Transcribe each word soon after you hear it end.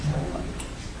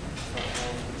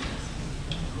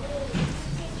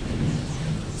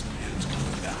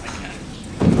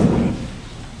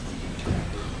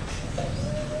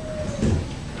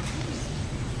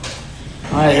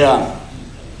I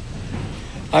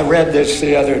read this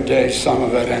the other day, some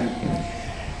of it, and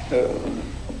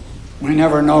we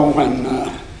never know when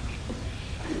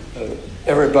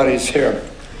everybody's here.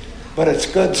 But it's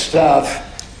good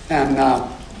stuff, and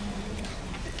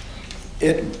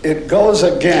it goes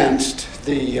against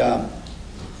the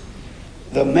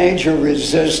major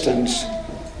resistance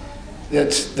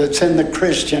that's in the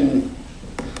Christian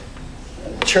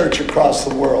church across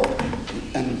the world.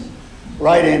 And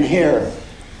right in here,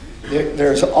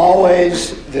 there's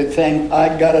always the thing,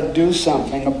 I got to do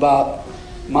something about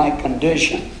my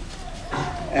condition.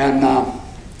 And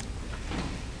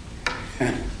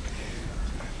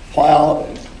while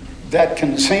that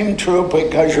can seem true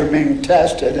because you're being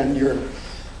tested and you're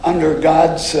under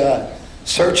God's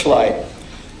searchlight,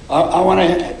 I want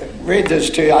to read this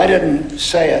to you. I didn't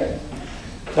say it,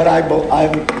 but I'm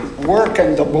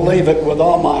working to believe it with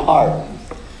all my heart.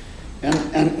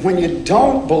 And when you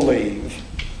don't believe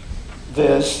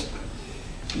this,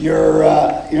 you're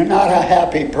not a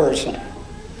happy person,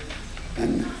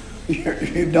 and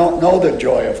you don't know the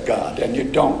joy of God, and you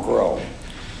don't grow.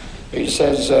 He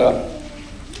says,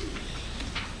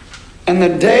 "And the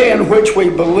day in which we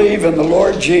believe in the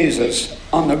Lord Jesus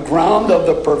on the ground of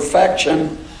the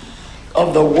perfection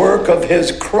of the work of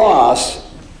his cross,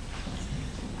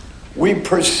 we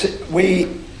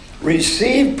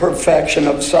receive perfection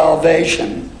of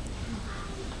salvation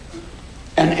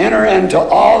and enter into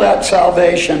all that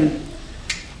salvation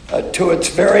to its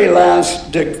very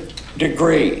last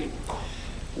degree.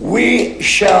 We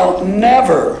shall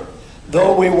never,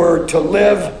 though we were to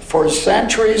live for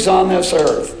centuries on this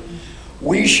earth,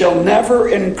 we shall never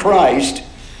in Christ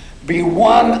be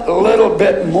one little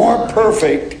bit more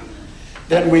perfect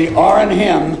than we are in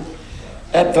him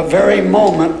at the very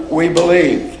moment we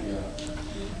believe.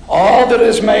 All that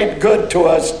is made good to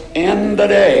us in the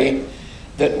day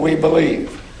that we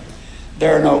believe.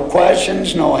 There are no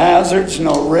questions, no hazards,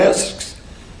 no risks.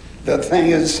 The thing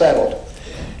is settled."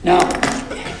 Now,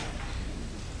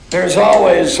 there's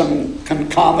always some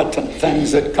concomitant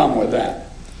things that come with that.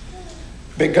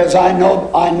 Because I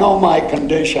know my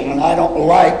condition, and I don't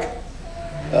like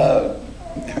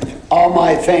all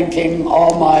my thinking,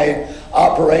 all my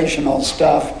operational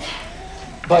stuff.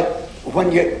 But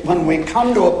when we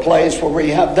come to a place where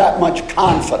we have that much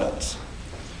confidence,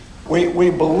 we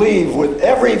believe with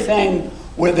everything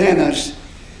within us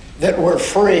that we're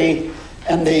free,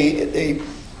 and the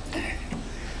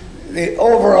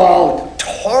overall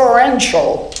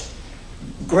torrential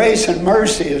grace and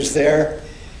mercy is there,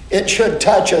 it should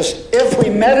touch us if we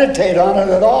meditate on it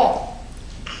at all.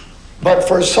 But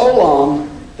for so long,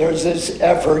 there's this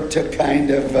effort to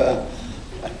kind of,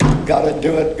 gotta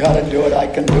do it, I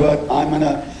can do it, I'm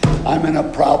in a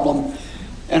problem.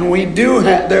 And we do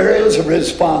have, there is a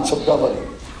responsibility.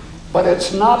 But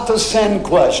it's not the sin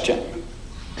question.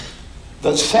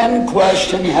 The sin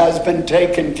question has been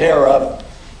taken care of,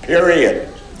 period.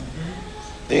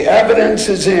 The evidence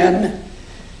is in.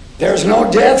 There's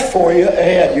no death for you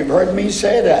ahead. You've heard me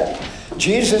say that.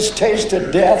 Jesus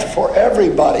tasted death for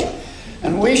everybody.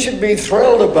 And we should be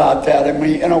thrilled about that. And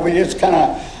we just kind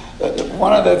of,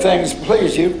 one of the things,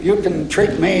 please, you can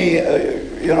treat me,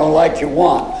 like you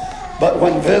want. But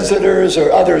when visitors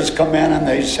or others come in and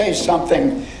they say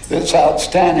something that's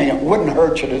outstanding, it wouldn't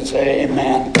hurt you to say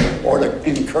amen or to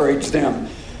encourage them,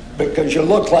 because you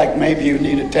look like maybe you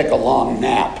need to take a long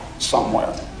nap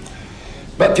somewhere.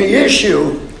 But the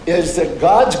issue is that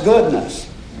God's goodness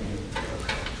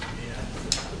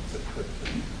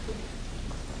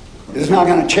is not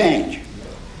going to change.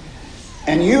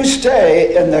 And you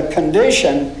stay in the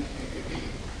condition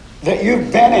that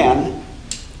you've been in,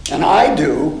 and I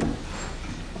do,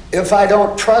 if I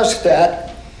don't trust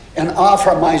that and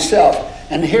offer myself.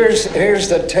 And here's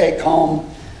the take home.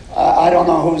 I don't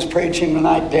know who's preaching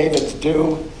tonight. David's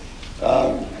due.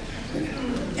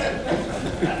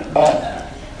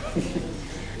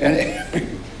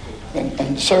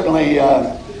 And certainly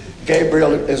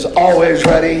Gabriel is always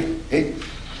ready.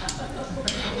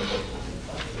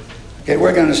 Okay,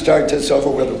 we're going to start this over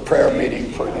with a prayer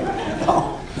meeting for you.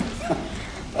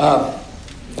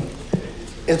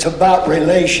 It's about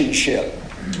relationship.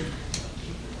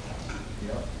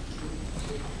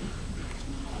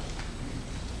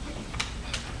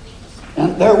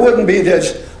 And there wouldn't be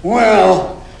this,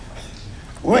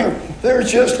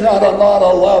 there's just not a lot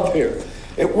of love here.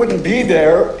 It wouldn't be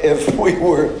there if we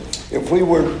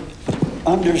were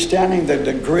understanding the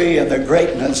degree and the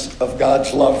greatness of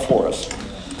God's love for us.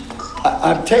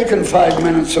 I've taken 5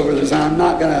 minutes over this. I'm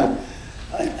not going to.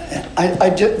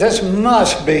 This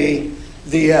must be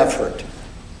the effort.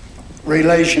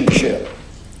 Relationship.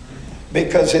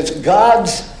 because it's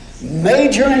God's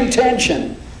major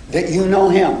intention that you know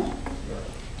Him.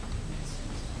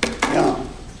 You know,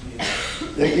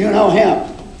 that you know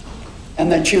Him,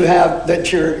 and that you have,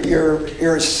 that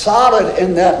you're solid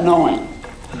in that knowing.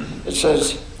 It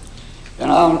says, you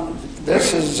know,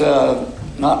 this is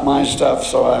not my stuff,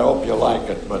 so I hope you like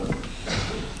it, but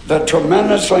the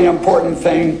tremendously important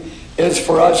thing is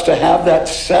for us to have that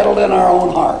settled in our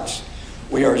own hearts.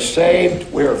 We are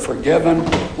saved, we are forgiven,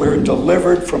 we are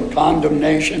delivered from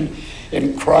condemnation.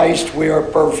 In Christ we are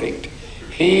perfect.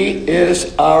 He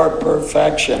is our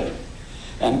perfection.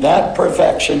 And that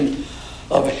perfection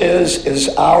of His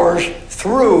is ours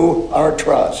through our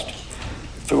trust,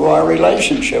 through our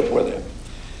relationship with Him.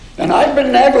 And I've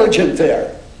been negligent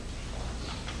there.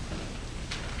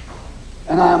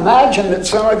 And I imagine that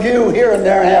some of you here and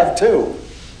there have too.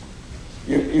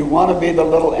 You want to be the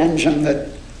little engine that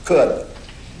could.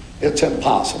 It's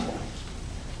impossible.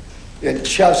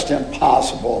 It's just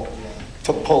impossible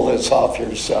to pull this off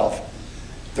yourself.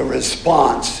 The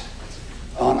response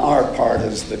on our part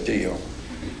is the deal.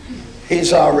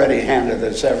 He's already handed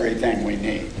us everything we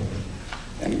need.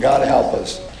 And God help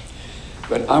us.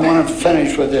 But I want to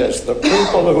finish with this. The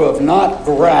people who have not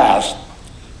grasped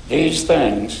these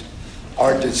things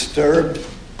are disturbed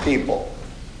people.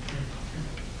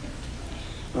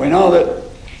 We know that,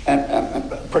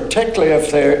 and particularly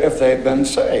if they've been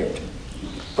saved,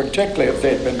 particularly if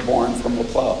they've been born from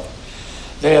above.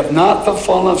 They have not the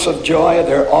fullness of joy.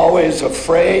 They're always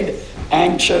afraid,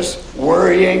 anxious,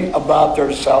 worrying about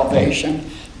their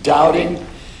salvation, doubting.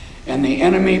 And the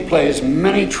enemy plays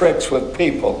many tricks with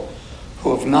people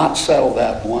who have not settled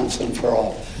that once and for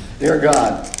all. Dear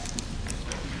God,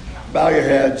 bow your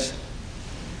heads.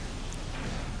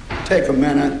 Take a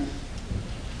minute.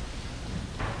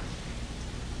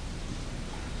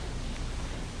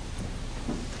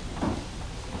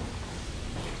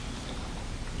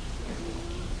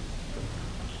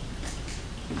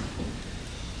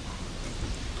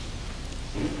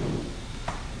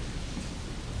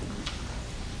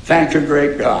 Thank you,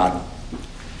 great God,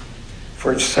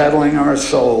 for settling our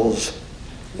souls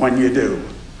when you do.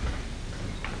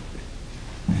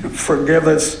 Forgive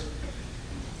us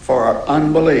for our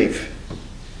unbelief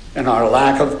and our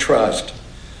lack of trust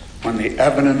when the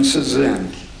evidence is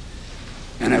in.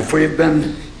 And if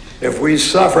we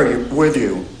suffer with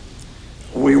you,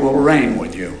 we will reign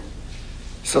with you.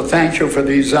 So thank you for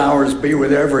these hours. Be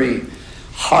with every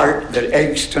heart that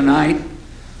aches tonight.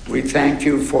 We thank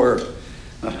you for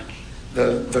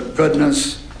the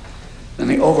goodness and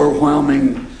the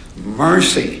overwhelming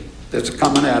mercy that's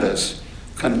coming at us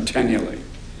continually.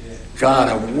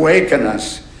 God, awaken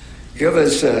us. Give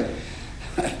us a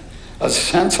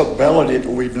sensibility that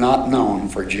we've not known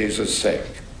for Jesus' sake.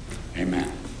 Amen.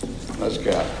 Let's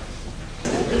go.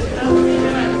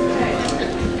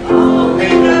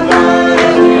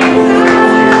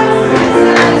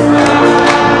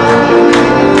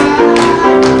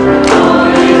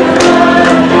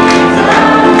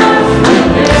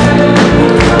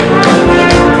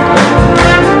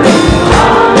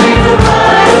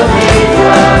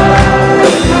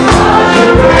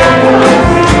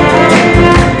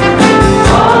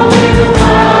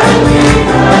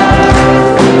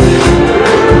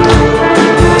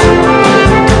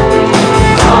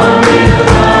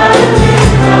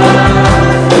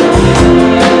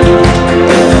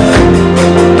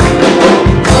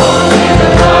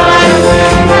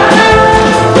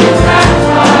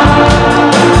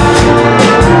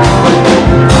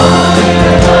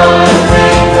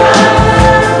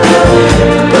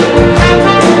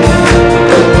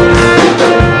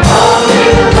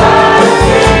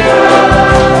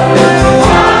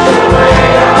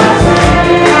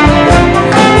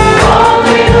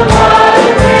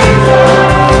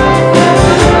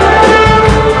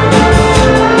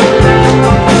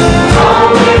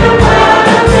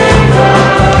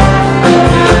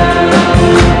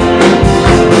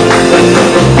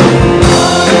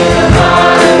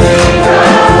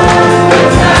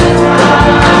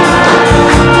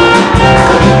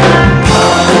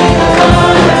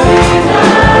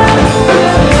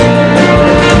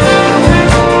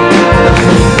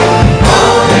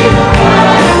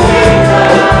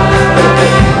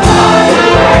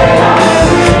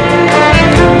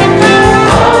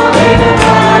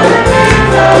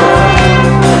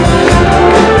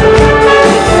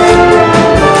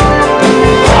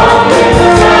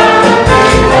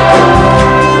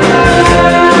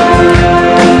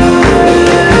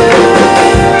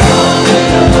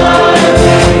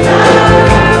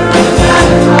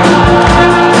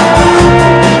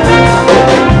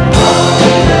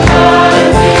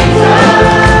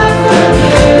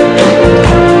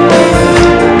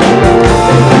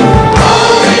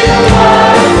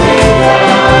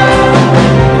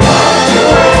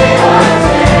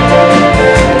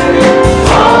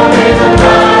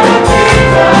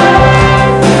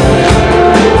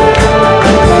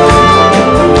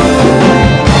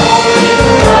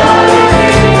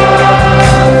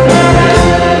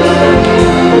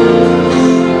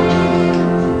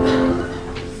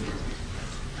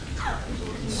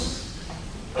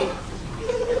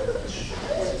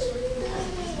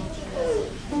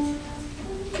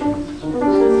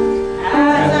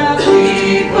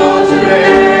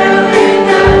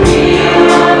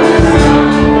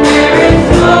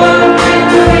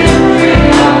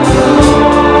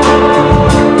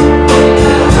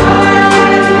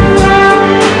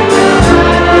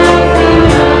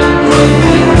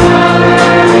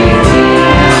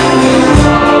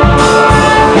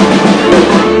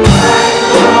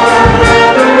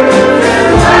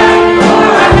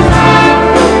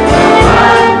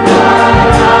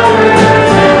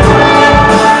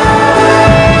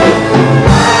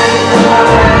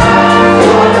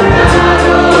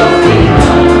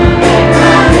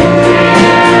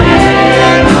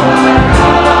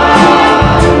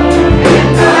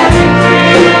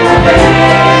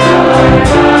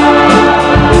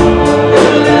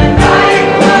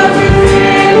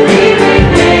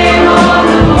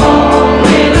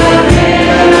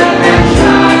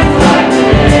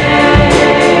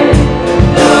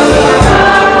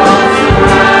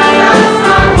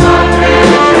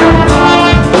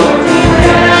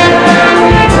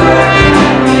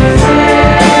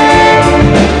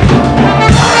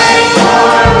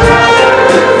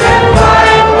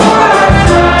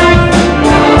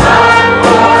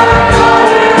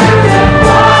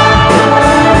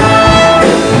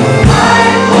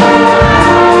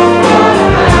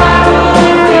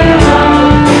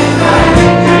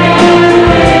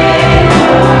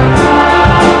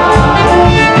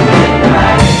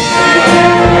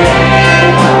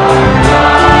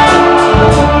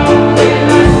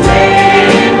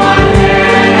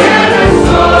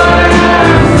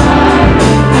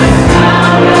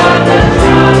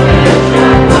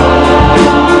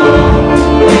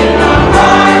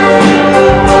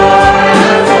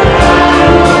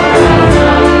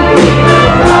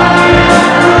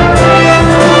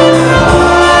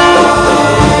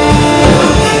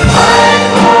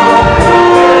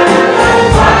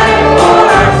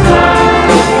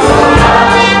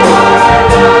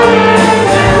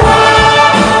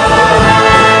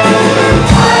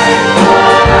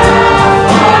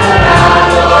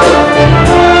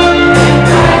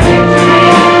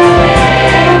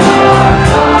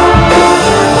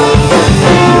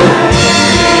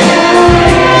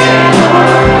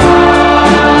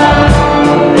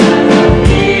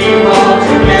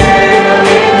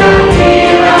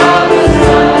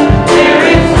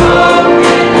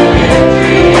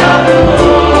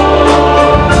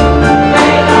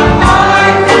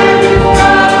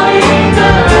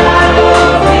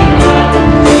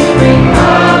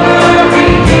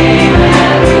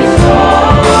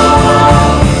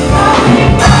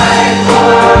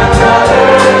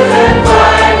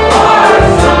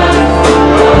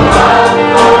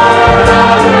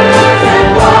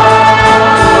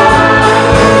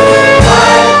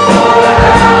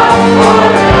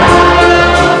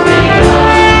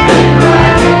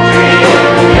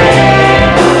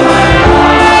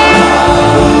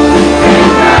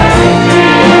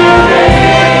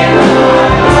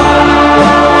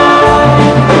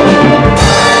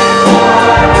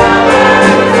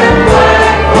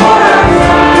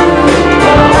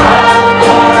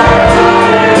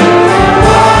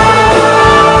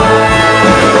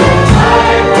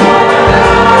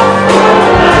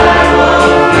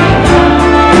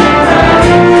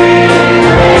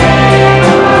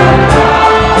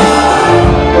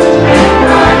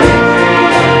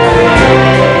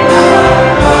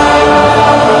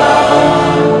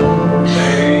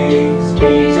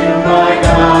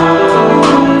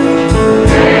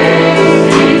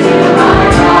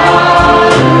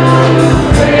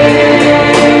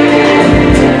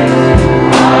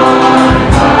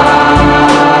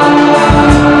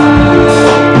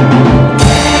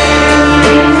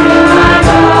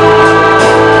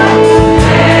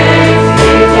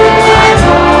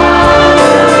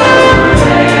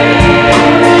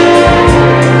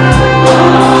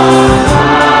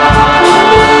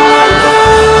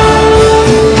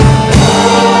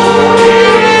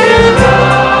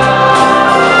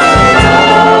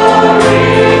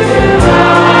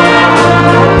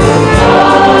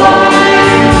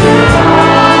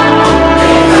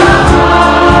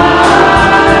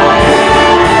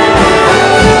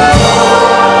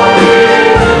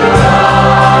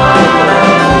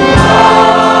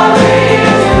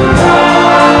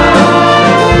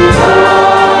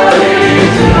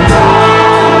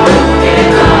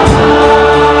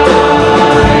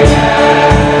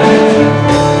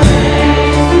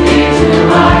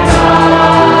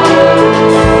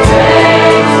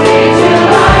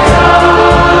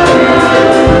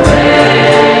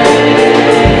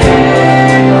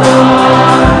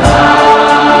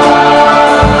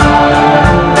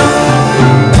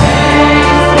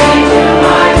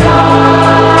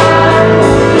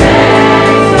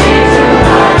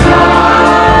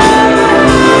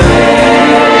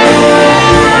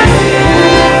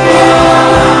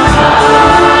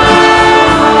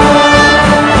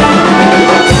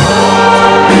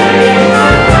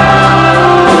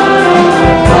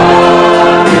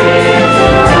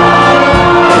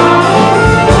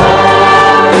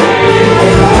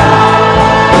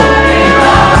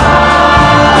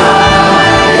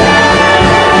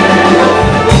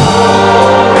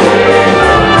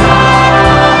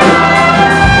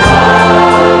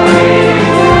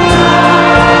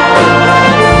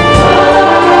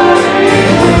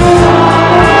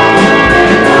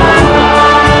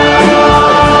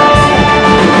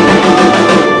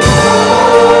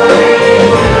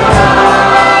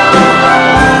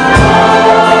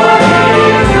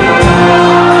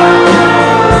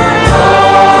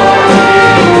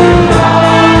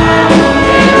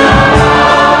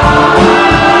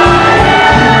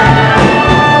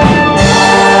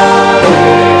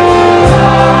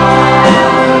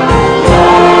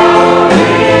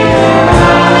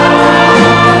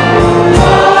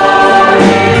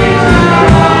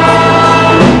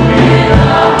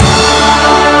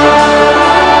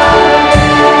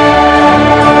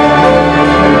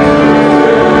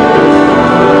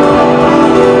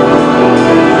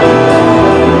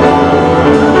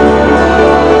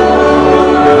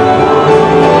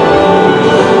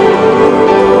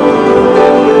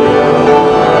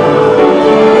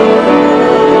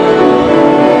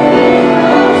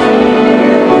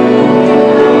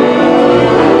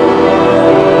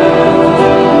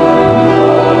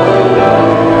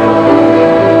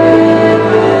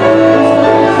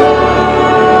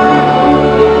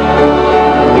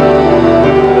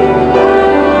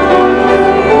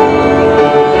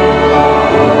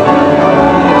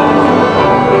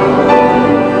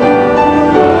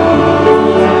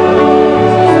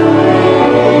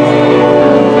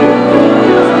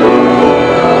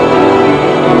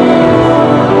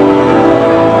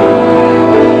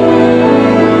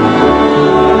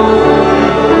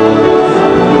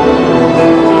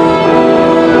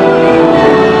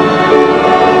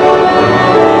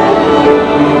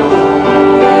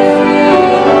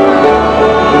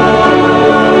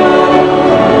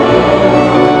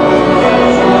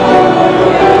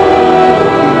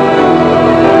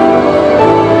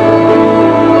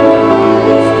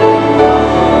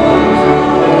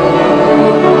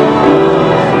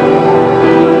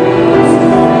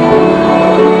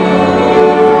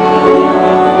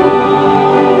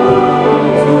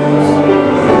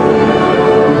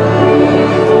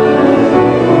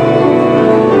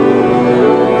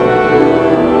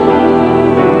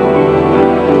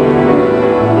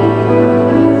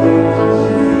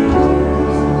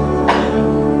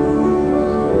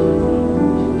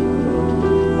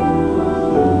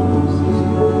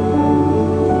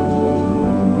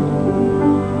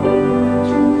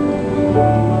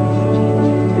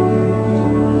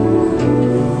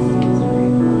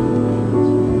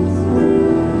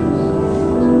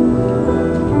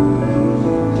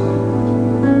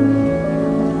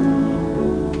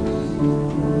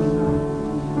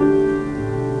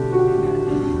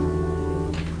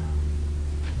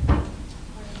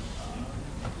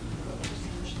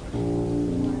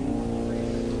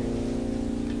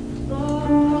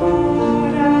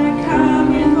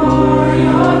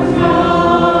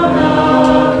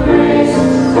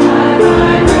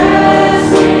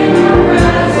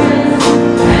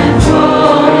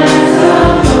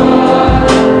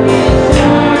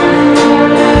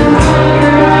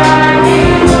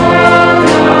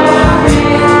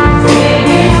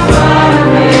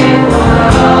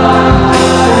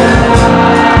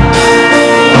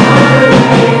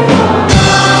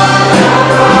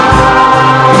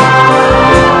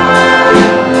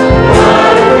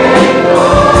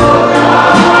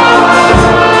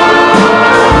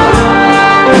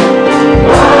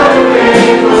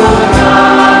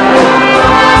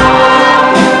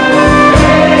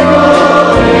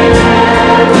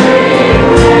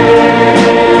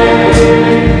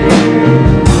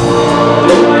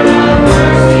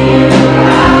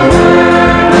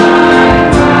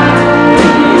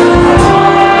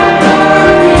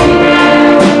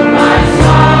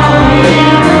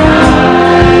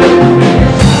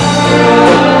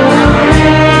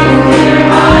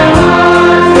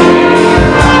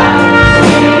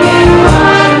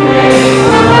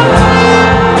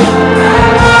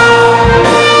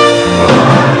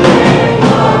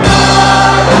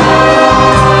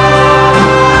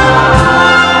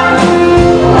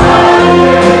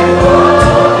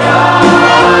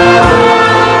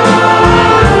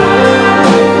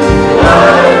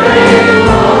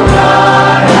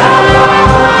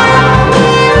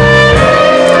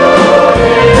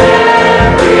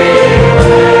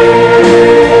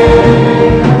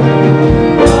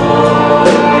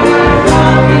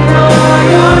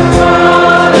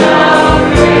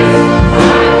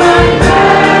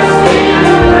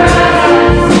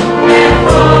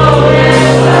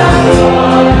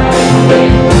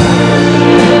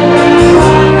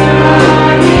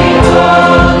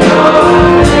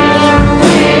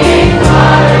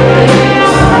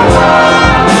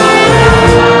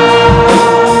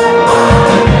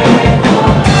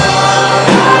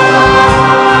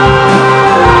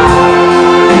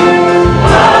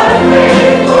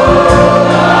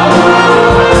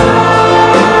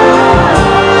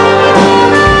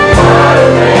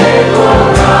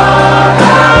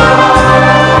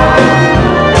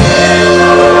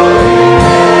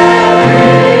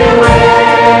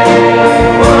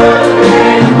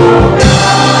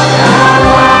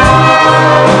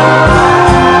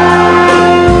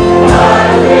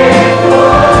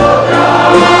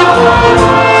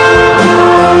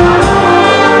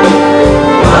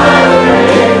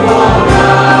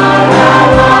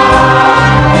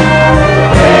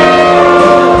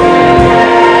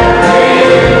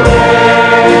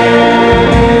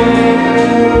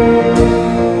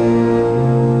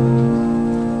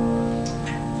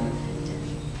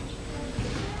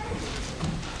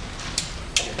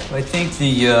 I think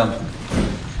the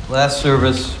last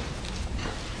service,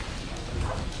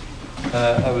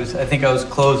 I think I was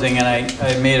closing, and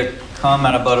I made a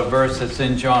comment about a verse that's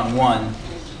in John 1.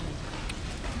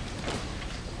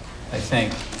 I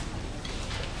think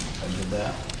I did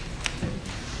that.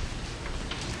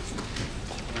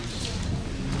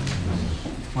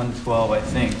 .12, I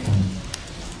think.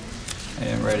 I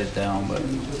didn't write it down, but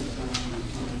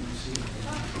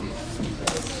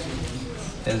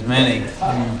as many.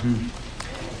 Mm-hmm.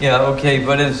 Yeah, okay,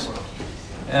 but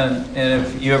and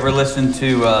if you ever listen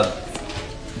to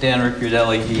Dan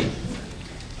Ricciardelli,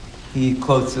 he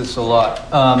quotes this a lot.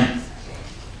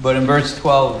 But in verse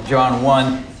 12 of John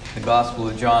 1, the Gospel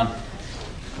of John,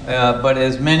 but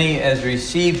as many as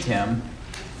received him,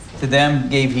 to them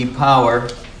gave he power.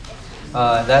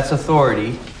 That's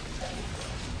authority.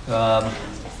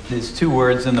 There's two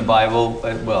words in the Bible,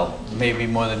 well, maybe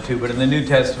more than two, but in the New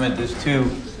Testament there's two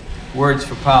words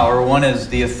for power. One is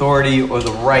the authority or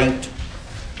the right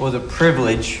or the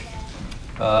privilege,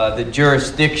 the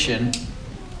jurisdiction,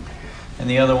 and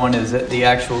the other one is the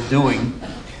actual doing.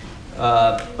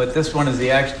 But this one is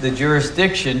the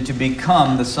jurisdiction to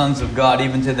become the sons of God,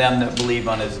 even to them that believe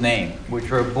on his name, which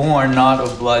were born not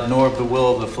of blood, nor of the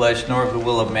will of the flesh, nor of the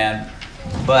will of man,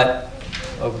 but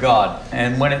of God.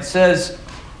 And when it says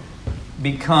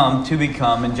to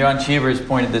become, and John Cheever has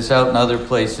pointed this out in other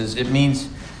places, it means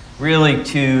really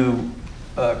to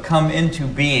come into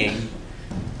being.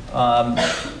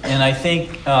 And I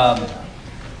think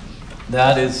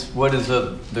that is what is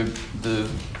the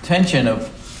tension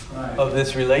of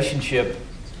this relationship.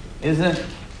 Isn't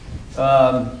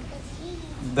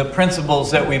the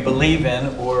principles that we believe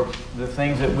in or the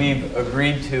things that we've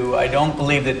agreed to, I don't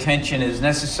believe the tension is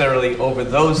necessarily over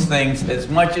those things as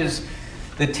much as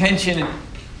the tension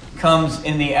comes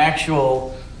in the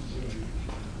actual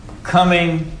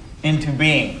coming into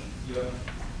being.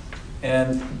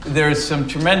 And there's some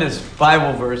tremendous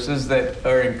Bible verses that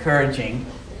are encouraging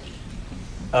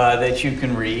that you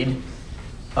can read,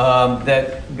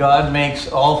 that God makes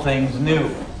all things new.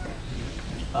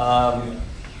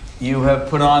 You have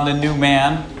put on the new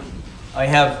man. I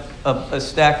have a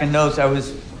stack of notes. I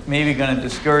was maybe going to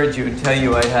discourage you and tell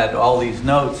you I had all these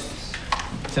notes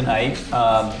tonight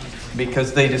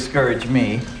because they discourage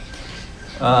me.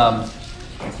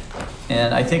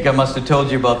 And I think I must have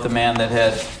told you about the man that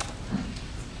had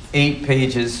 8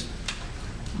 pages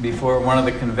before one of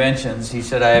the conventions. He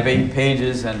said, I have 8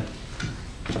 pages and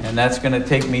that's going to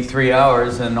take me 3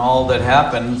 hours. And all that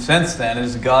happened since then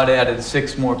is God added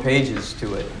 6 more pages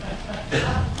to it.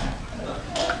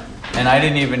 And I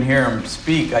didn't even hear him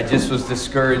speak. I just was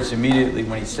discouraged immediately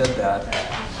when he said that.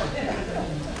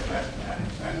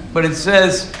 But it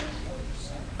says,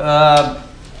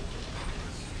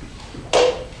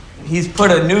 he's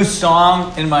put a new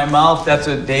song in my mouth. That's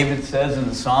what David says in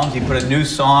the Psalms. He put a new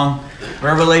song.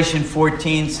 Revelation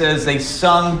 14 says they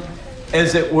sung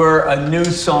as it were a new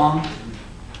song.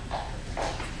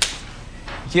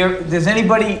 Does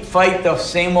anybody fight the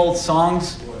same old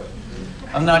songs?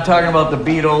 I'm not talking about the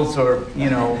Beatles or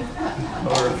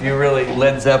if you're really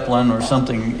Led Zeppelin or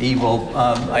something evil.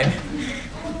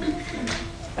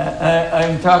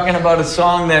 I'm talking about a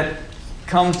song that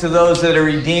comes to those that are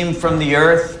redeemed from the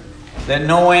earth, that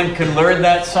no one can learn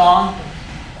that song.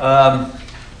 God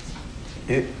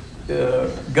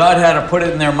had to put it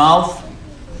in their mouth.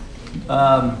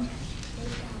 God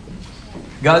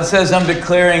says, I'm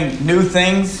declaring new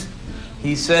things.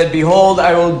 He said, behold,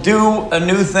 I will do a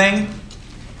new thing.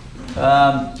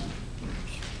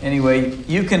 Anyway,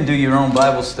 you can do your own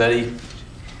Bible study.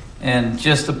 And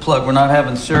just to plug, we're not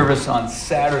having service on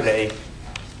Saturday.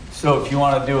 So if you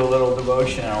want to do a little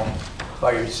devotional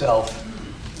by yourself,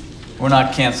 we're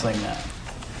not canceling that.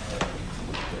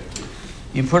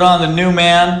 You put on the new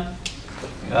man.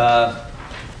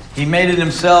 He made it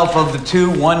himself of the two,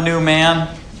 one new man.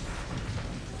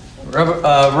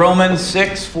 Romans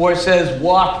 6:4 says,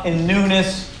 walk in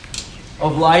newness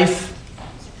of life.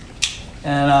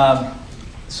 And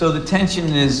so the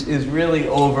tension is really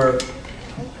over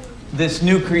this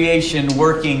new creation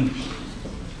working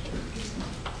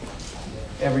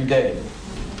every day.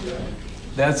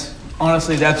 That's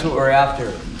what we're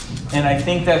after. And I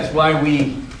think that's why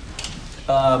we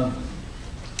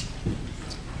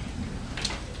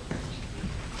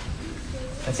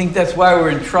we're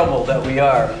in trouble that we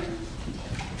are.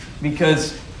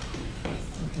 Because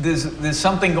there's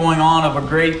something going on of a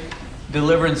great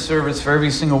deliverance service for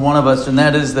every single one of us, and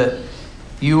that is that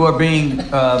you are being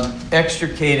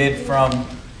extricated from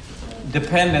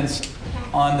dependence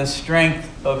on the strength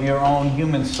of your own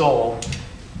human soul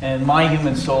and my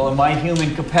human soul and my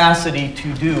human capacity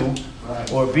to do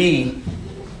or be.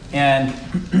 And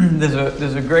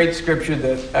there's a great scripture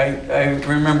that I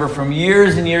remember from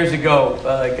years and years ago.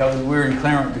 We were in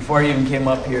Claremont before I even came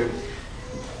up here.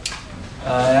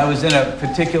 And I was in a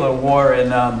particular war,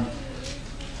 and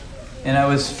I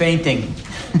was fainting.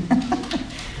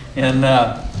 And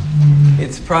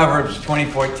it's Proverbs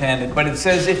 24:10. But it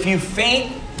says, if you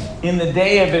faint in the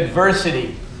day of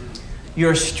adversity,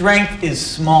 your strength is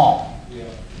small.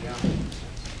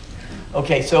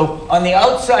 Okay, so on the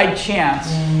outside chance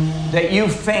that you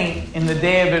faint in the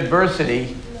day of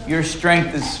adversity, your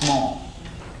strength is small.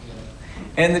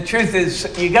 And the truth is,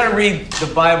 you got to read the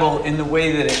Bible in the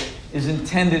way that it is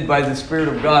intended by the Spirit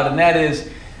of God. And that is,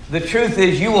 the truth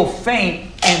is, you will faint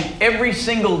in every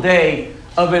single day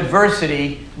of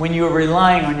adversity when you are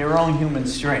relying on your own human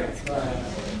strength.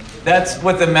 That's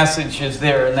what the message is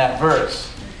there in that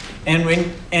verse. And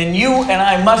you and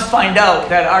I must find out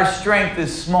that our strength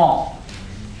is small.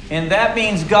 And that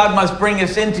means God must bring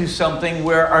us into something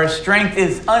where our strength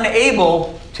is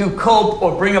unable to cope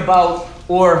or bring about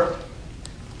or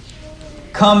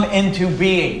come into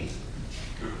being.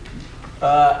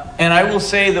 And I will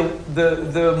say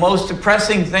the most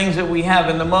depressing things that we have,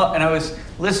 and I was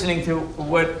listening to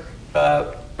what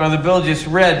Brother Bill just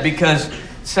read, because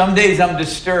some days I'm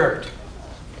disturbed.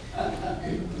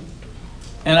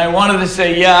 And I wanted to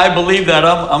say, yeah, I believe that.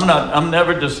 I'm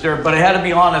never disturbed. But I had to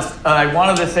be honest. I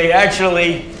wanted to say,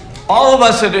 actually, all of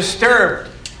us are disturbed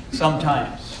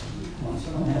sometimes.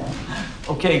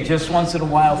 Okay, just once in a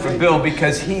while for Bill,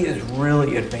 because he is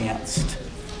really advanced.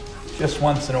 Just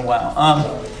once in a while.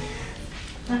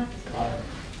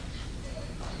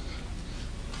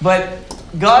 But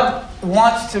God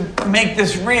wants to make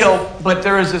this real, but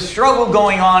there is a struggle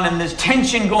going on and this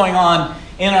tension going on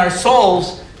in our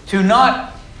souls to not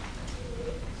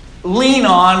lean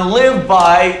on, live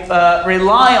by,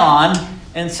 rely on.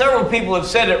 And several people have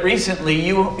said it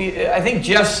recently. I think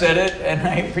Jeff said it, and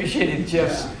I appreciated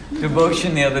Jeff's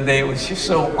devotion the other day. It was just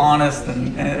so honest,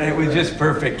 and it was just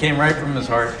perfect. Came right from his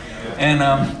heart.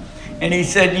 And he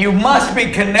said, you must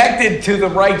be connected to the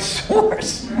right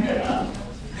source.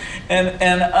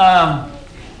 And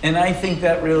I think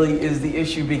that really is the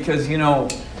issue, because,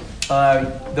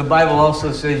 the Bible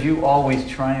also says you always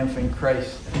triumph in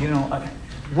Christ.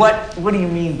 What do you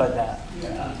mean by that?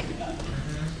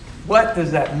 What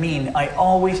does that mean? I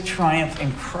always triumph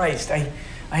in Christ. I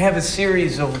have a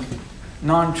series of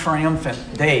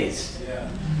non-triumphant days.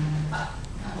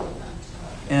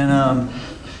 And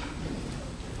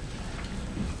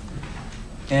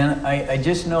I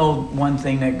just know one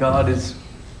thing, that God is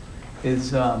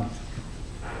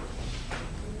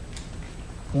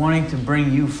wanting to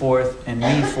bring you forth and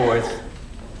me forth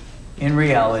in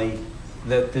reality,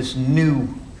 that this new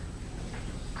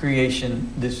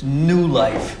creation, this new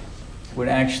life would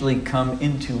actually come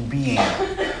into being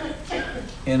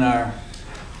in our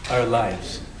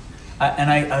lives.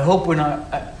 I hope we're not...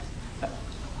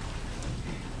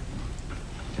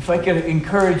 if I could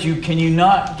encourage you, can you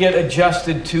not get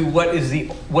adjusted to what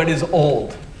is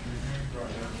old?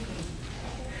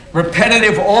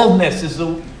 Repetitive oldness is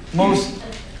the most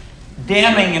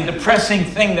damning and depressing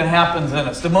thing that happens in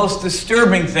us, the most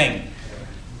disturbing thing.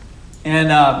 And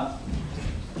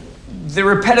the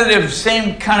repetitive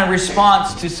same kind of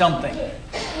response to something.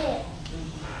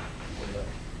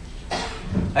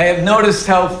 I have noticed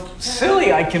how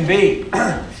silly I can be.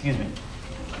 Excuse me.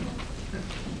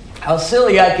 How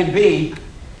silly I can be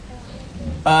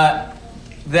that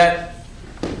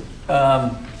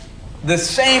the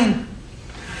same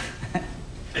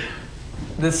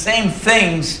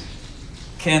things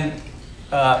can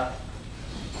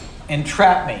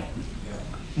entrap me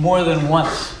more than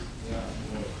once.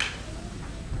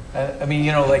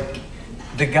 Like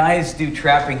the guys do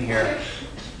trapping here,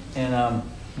 and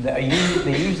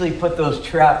they usually put those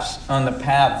traps on the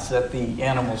paths that the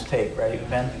animals take, right,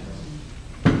 Ben?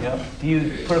 Yeah. Do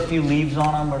you put a few leaves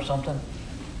on them or something?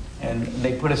 And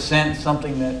they put a scent,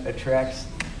 something that attracts,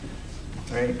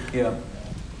 right? Yeah.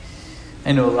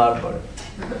 I know a lot about it.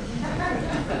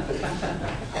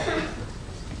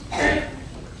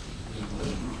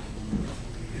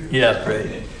 Yeah,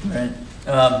 right.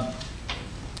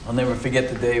 I'll never forget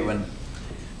the day when I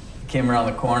came around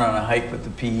the corner on a hike with the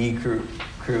PE crew,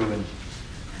 and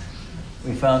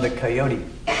we found a coyote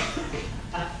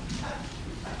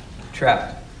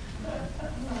trapped,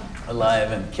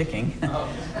 alive and kicking. I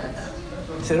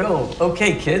said, "Oh,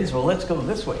 okay, kids. Well, let's go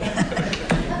this way."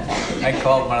 I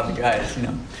called one of the guys,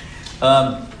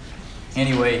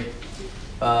 Anyway,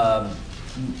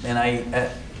 and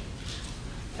I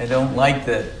don't like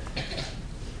that.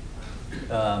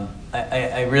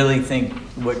 I really think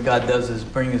what God does is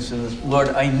bring us in this. Lord,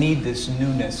 I need this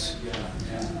newness.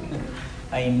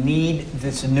 I need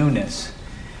this newness.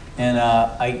 And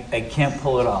I can't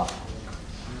pull it off.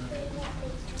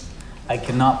 I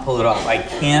cannot pull it off. I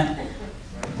can't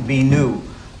be new.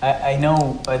 I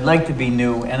know I'd like to be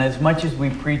new. And as much as we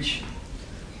preach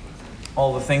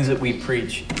all the things that we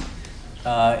preach,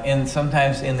 and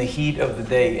sometimes in the heat of the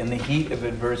day, in the heat of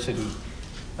adversity,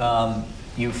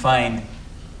 you find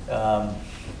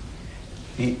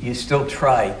you still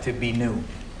try to be new.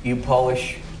 I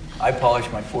polish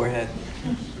my forehead,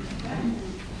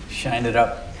 shine it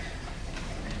up.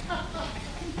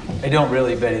 I don't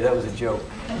really, Betty, that was a joke.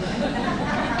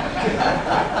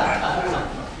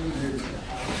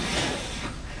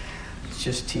 It's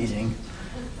just teasing.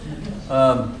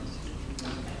 And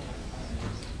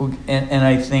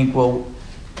I think, well,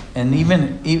 and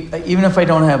even if I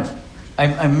don't have,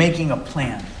 I'm making a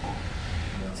plan.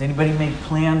 Does anybody make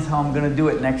plans how I'm going to do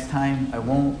it next time? I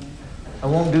won't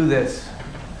do this.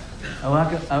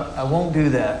 I won't do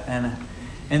that.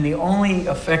 And the only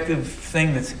effective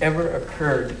thing that's ever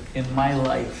occurred in my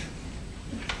life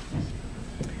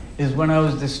is when I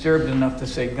was disturbed enough to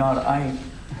say, God,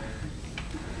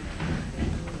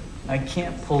 I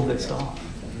can't pull this off.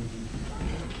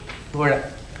 Lord,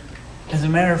 as a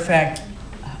matter of fact,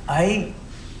 I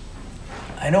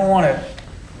don't want to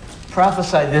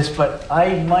prophesy this, but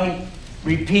I might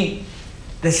repeat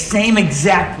the same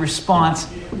exact response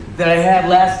that I had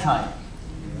last time.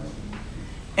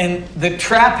 And the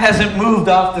trap hasn't moved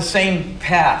off the same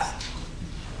path.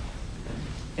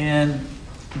 And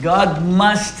God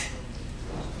must...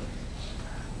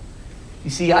 You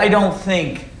see, I don't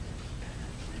think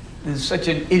there's such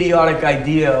an idiotic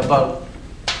idea about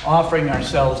offering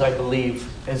ourselves, I believe,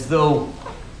 as though...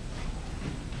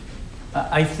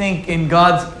 I think in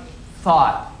God's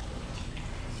thought,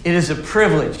 it is a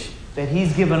privilege that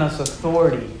He's given us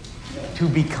authority to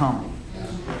become.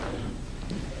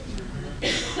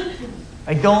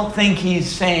 I don't think He's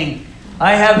saying,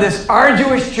 I have this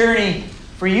arduous journey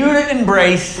for you to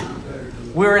embrace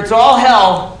where it's all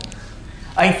hell.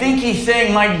 I think He's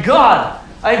saying, my God,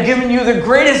 I've given you the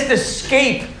greatest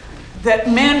escape that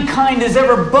mankind has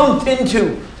ever bumped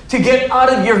into to get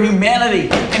out of your humanity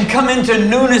and come into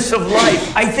newness of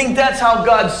life. I think that's how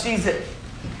God sees it.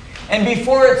 And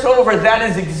before it's over, that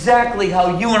is exactly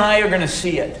how you and I are going to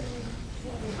see it.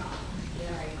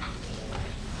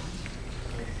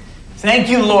 Thank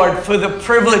you, Lord, for the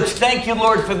privilege. Thank you,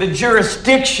 Lord, for the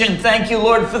jurisdiction. Thank you,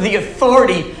 Lord, for the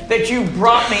authority that you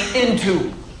brought me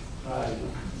into.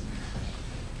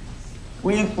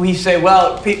 We say,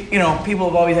 well, people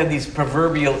have always had these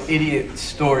proverbial idiot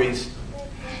stories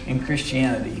in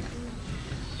Christianity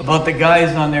about the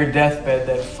guys on their deathbed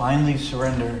that finally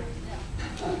surrender.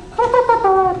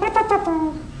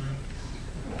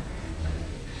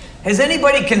 Has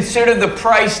anybody considered the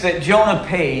price that Jonah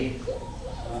paid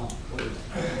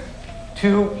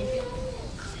to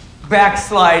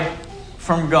backslide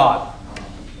from God?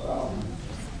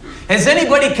 Has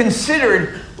anybody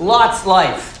considered Lot's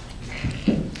life?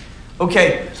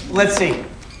 Okay, let's see.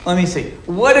 Let me see.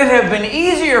 Would it have been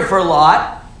easier for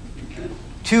Lot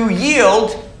to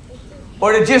yield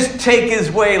or to just take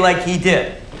his way like he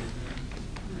did?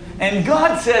 And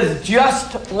God says,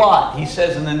 just Lot, he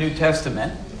says in the New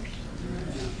Testament,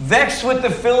 vexed with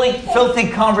the filthy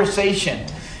conversation.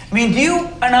 I mean, do you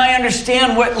and I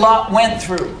understand what Lot went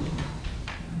through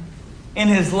in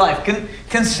his life?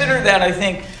 Consider that, I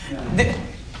think.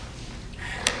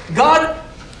 God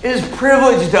has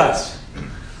privileged us.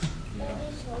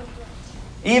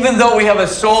 Even though we have a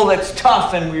soul that's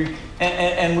tough and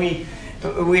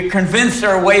we're convinced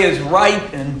our way is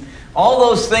right and all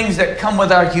those things that come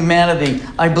with our humanity,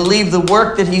 I believe the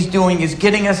work that He's doing is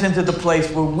getting us into the place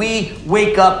where we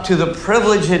wake up to the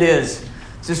privilege it is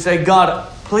to say, God,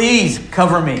 please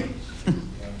cover me.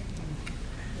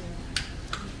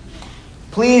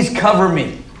 Please cover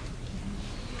me.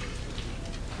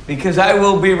 Because I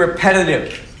will be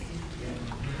repetitive.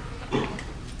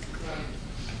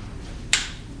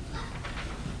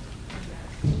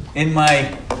 In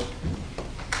my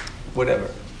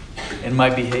in my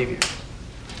behavior.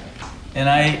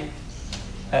 And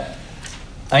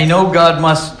I know God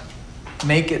must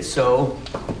make it so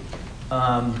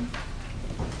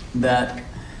that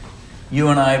you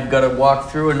and I have got to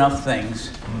walk through enough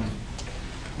things,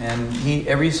 and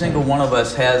every single one of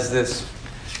us has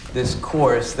this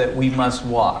course that we must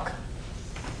walk.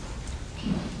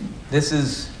 This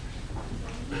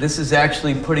is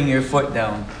actually putting your foot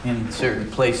down in certain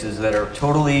places that are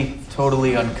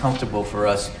totally uncomfortable for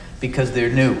us because they're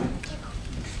new.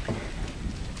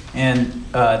 And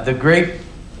the great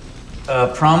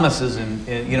promises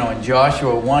in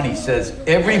Joshua 1, he says,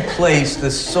 every place the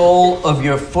sole of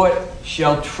your foot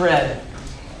shall tread,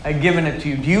 I've given it to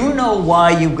you. Do you know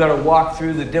why you've got to walk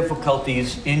through the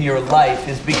difficulties in your life?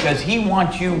 Is because he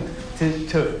wants you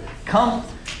to come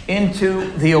into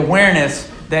the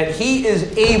awareness that he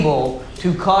is able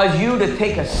to cause you to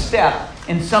take a step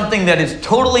in something that is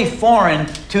totally foreign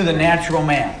to the natural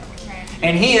man.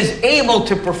 And he is able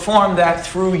to perform that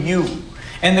through you.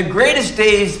 And the greatest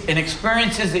days and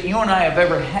experiences that you and I have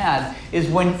ever had is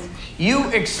when you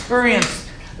experience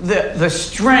the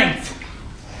strength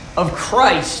of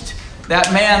Christ,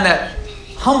 that man that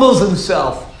humbles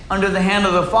himself under the hand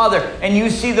of the Father, and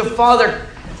you see the Father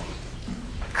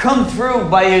come through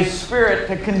by his Spirit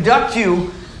to conduct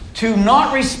you to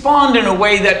not respond in a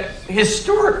way that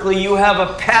historically you have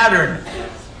a pattern.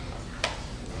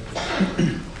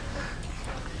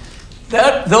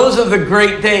 Those are the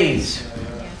great days.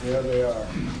 Yeah, they are.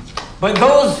 But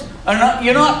those are not,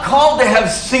 you're not called to have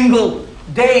single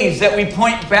days that we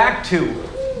point back to.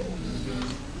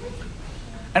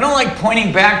 I don't like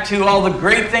pointing back to all the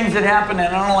great things that happened,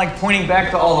 and I don't like pointing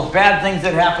back to all the bad things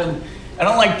that happened. I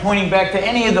don't like pointing back to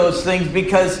any of those things,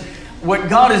 because what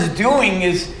God is doing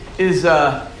is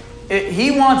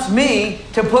he wants me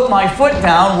to put my foot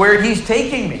down where he's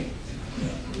taking me.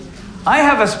 I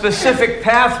have a specific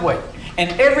pathway,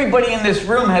 and everybody in this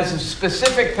room has a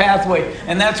specific pathway,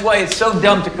 and that's why it's so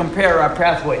dumb to compare our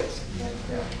pathways.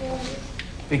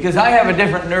 Because I have a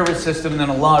different nervous system than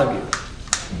a lot of you.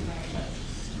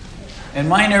 And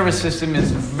my nervous system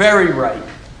is very right.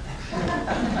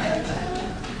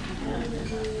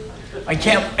 I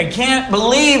can't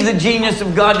believe the genius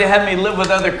of God to have me live with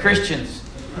other Christians.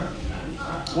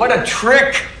 What a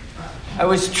trick. I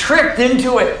was tricked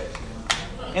into it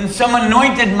in some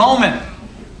anointed moment.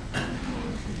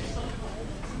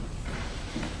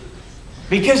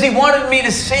 Because he wanted me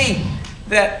to see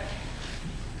that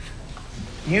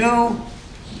your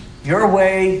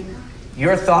way,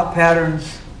 your thought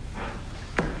patterns,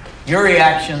 your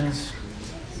reactions,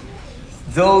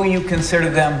 though you consider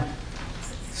them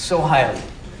so highly,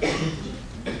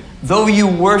 though you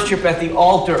worship at the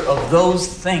altar of those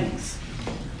things,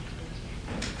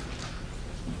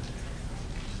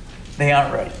 they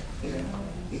aren't right.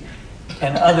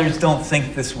 And others don't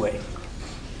think this way.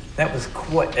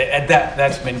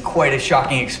 That's been quite a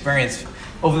shocking experience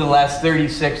over the last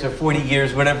 36 or 40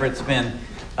 years, whatever it's been,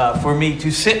 for me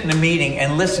to sit in a meeting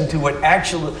and listen to what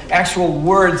actual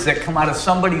words that come out of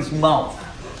somebody's mouth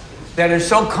that are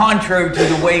so contrary to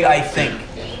the way I think.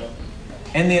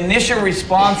 And the initial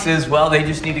response is, well, they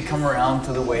just need to come around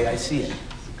to the way I see it.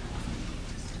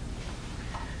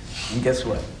 And guess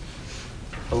what?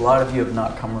 A lot of you have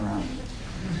not come around.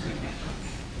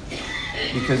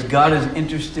 Because God is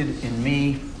interested in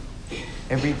me.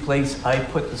 Every place I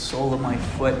put the sole of my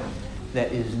foot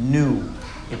that is new.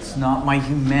 It's not my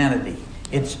humanity.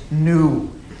 It's new.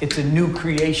 It's a new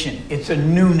creation. It's a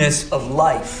newness of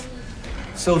life.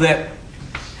 So that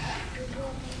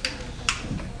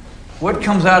what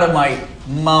comes out of my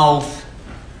mouth,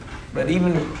 but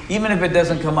even if it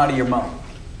doesn't come out of your mouth,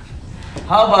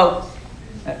 how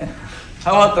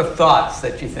about the thoughts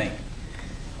that you think?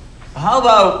 How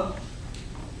about,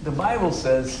 the Bible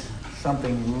says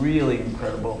something really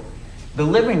incredible. The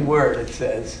living word, it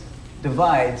says,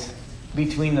 divides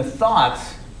between the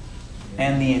thoughts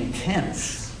and the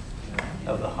intents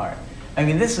of the heart. I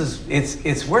mean,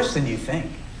 it's worse than you think.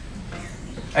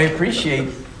 I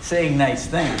appreciate saying nice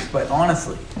things, but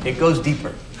honestly, it goes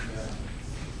deeper.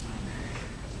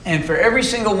 And for every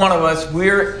single one of us,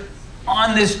 we're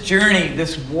on this journey,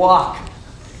 this walk,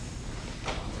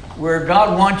 where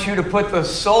God wants you to put the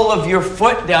sole of your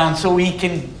foot down so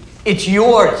it's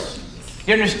yours.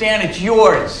 You understand? It's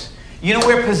yours. You know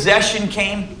where possession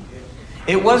came?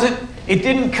 It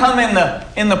didn't come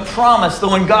in the promise,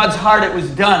 though in God's heart it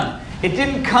was done. It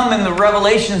didn't come in the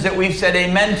revelations that we've said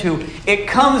amen to. It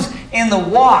comes in the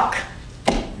walk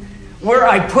where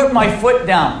I put my foot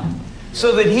down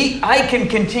so that I can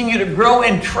continue to grow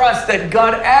and trust that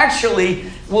God actually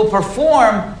will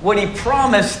perform what he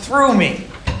promised through me.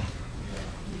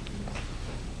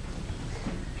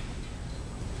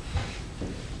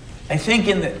 I think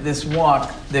in this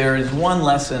walk, there is one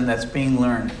lesson that's being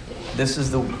learned. This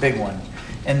is the big one.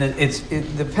 And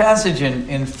the passage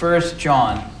in 1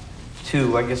 John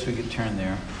 2, I guess we could turn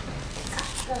there.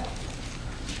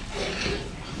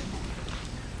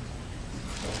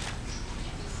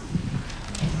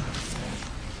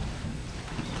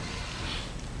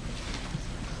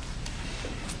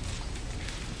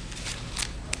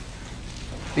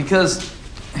 Because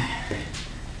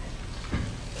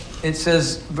it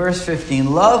says, verse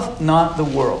 15, love not the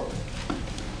world.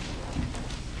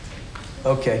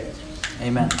 Okay,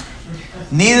 amen.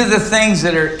 Neither the things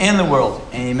that are in the world.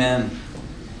 Amen.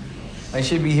 I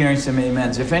should be hearing some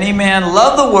amens. If any man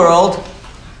love the world,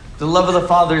 the love of the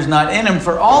Father is not in him.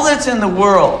 For all that's in the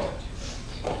world,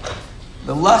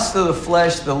 the lust of the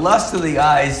flesh, the lust of the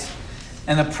eyes,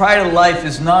 and the pride of life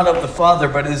is not of the Father,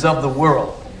 but is of the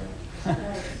world.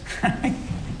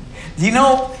 Do you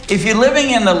know, if you're living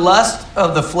in the lust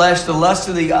of the flesh, the lust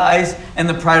of the eyes, and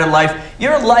the pride of life,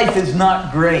 your life is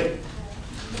not great.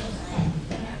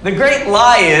 The great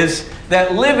lie is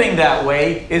that living that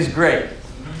way is great.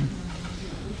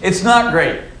 It's not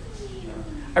great.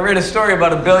 I read a story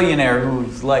about a billionaire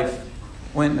whose life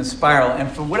went in a spiral, and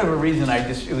for whatever reason,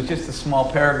 it was just a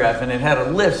small paragraph, and it had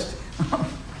a list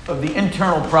of the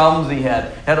internal problems he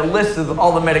had a list of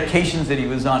all the medications that he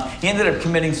was on. He ended up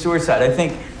committing suicide. I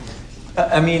think,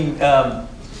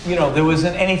 there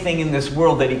wasn't anything in this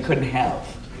world that he couldn't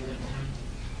have.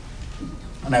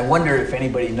 And I wonder if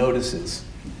anybody notices,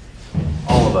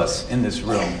 all of us in this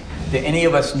room, did any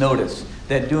of us notice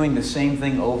that doing the same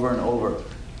thing over and over,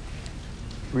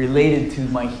 related to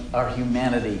our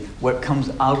humanity, what comes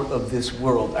out of this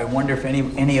world, I wonder if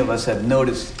any of us have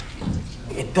noticed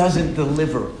it doesn't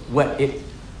deliver what it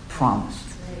promised.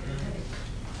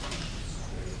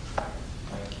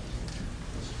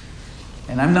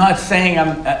 And I'm not saying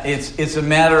it's a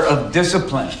matter of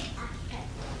discipline.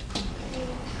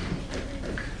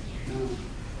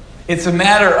 It's a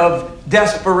matter of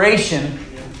desperation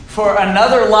for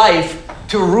another life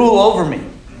to rule over me.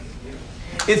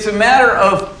 It's a matter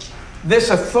of this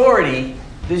authority,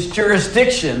 this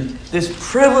jurisdiction, this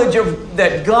privilege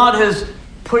that God has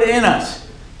put in us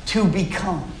to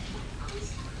become.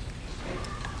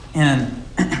 And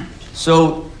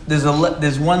so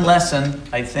there's one lesson,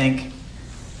 I think,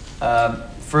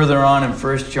 further on in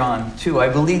 1 John 2. I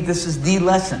believe this is the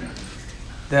lesson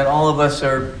that all of us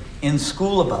are in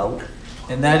school about,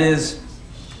 and that is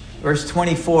verse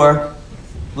 24.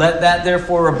 Let that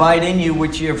therefore abide in you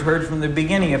which ye have heard from the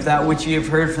beginning. If that which ye have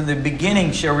heard from the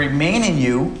beginning shall remain in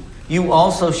you, you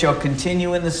also shall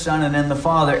continue in the Son and in the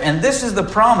Father. And this is the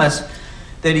promise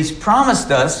that he's promised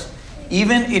us,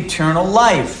 even eternal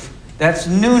life. That's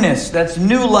newness. That's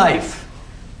new life.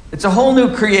 It's a whole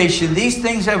new creation. These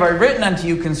things have I written unto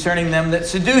you concerning them that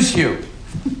seduce you.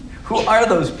 Who are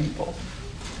those people?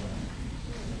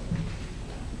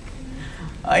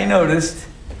 I noticed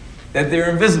that they're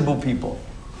invisible people.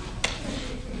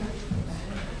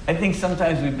 I think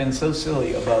sometimes we've been so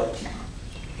silly about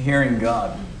hearing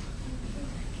God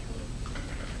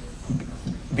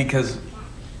because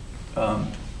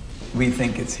we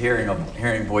think it's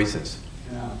hearing voices.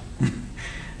 Yeah.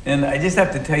 And I just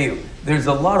have to tell you, there's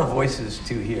a lot of voices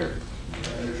to hear.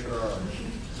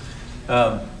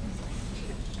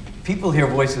 People hear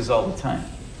voices all the time.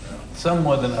 Some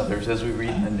more than others, as we read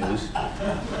in the news.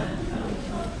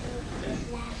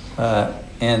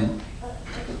 And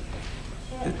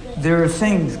there are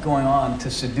things going on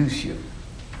to seduce you.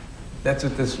 That's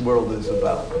what this world is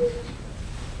about.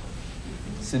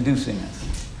 Seducing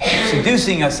us.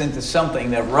 Seducing us into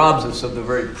something that robs us of the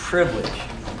very privilege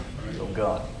of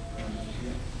God.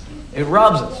 It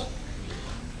robs us.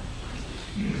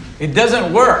 It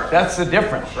doesn't work. That's the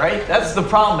difference, right? That's the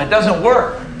problem. It doesn't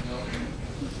work.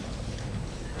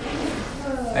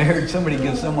 I heard somebody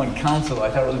give someone counsel. I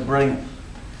thought it was brilliant.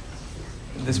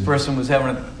 This person was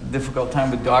having a difficult time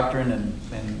with doctrine,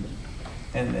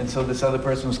 and so this other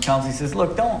person was counseling. He says,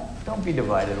 look, don't be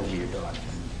divided over your doctrine.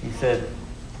 He said,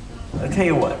 I'll tell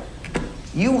you what,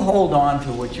 you hold on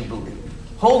to what you believe.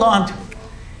 Hold on to it.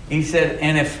 He said,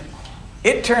 and if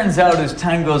it turns out as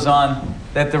time goes on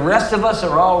that the rest of us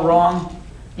are all wrong,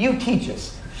 you teach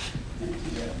us.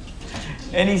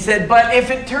 And he said, but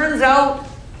if it turns out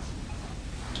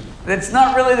that's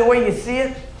not really the way you see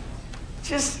it,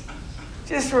 just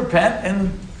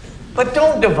repent, but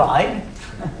don't divide.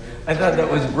 I thought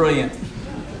that was brilliant.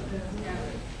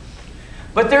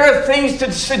 But there are things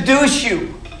to seduce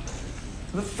you.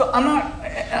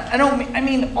 I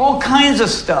mean all kinds of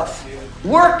stuff.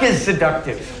 Work is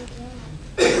seductive.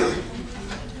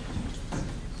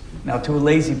 Now, to a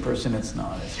lazy person, it's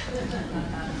not.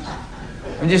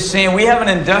 I'm just saying, we have an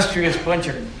industrious bunch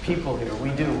of people here. We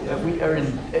do.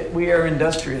 We are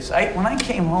industrious. When I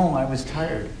came home, I was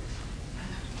tired.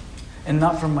 And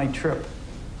not from my trip.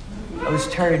 I was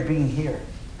tired being here.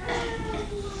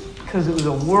 Because it was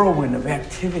a whirlwind of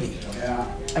activity. Yeah.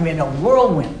 I mean, a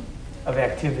whirlwind of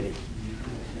activity.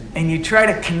 And you try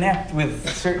to connect with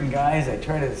certain guys. I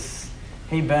try to,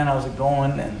 hey Ben, how's it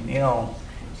going? And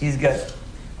he's got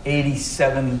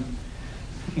 87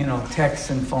 texts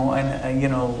and phone,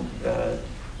 and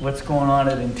what's going on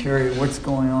at Interior, what's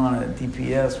going on at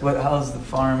DPS, how's the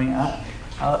farming,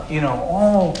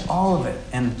 all of it,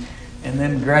 and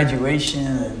then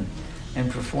graduation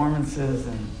and performances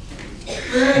and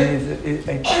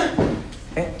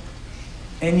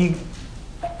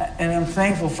I'm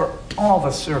thankful for all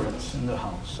the servants in the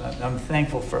house. I'm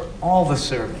thankful for all the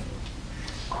serving.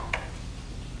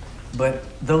 But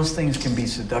those things can be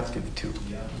seductive too.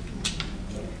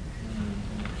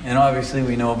 And obviously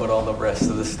we know about all the rest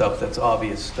of the stuff that's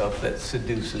obvious stuff that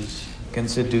can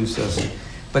seduce us.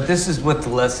 But this is what the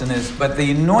lesson is. But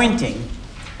the anointing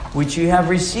which you have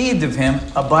received of him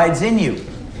abides in you.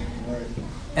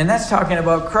 And that's talking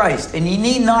about Christ. And ye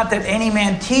need not that any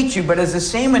man teach you, but as the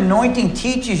same anointing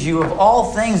teaches you of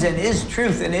all things and is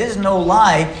truth and is no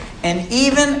lie, and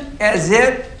even as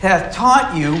it hath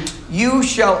taught you, you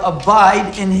shall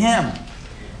abide in him.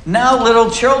 Now,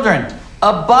 little children,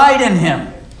 abide in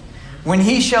him. When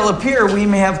he shall appear, we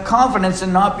may have confidence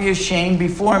and not be ashamed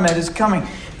before him at his coming.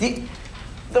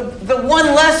 The one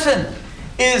lesson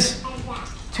is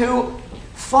to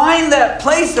find that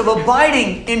place of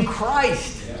abiding in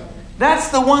Christ. That's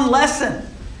the one lesson.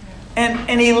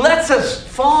 And he lets us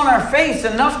fall on our face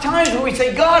enough times where we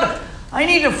say, God, I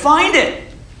need to find it.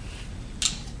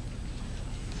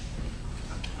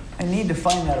 I need to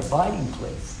find that abiding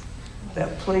place.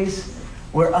 That place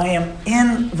where I am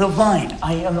in the vine.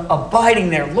 I am abiding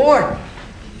there. Lord,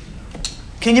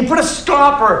 can you put a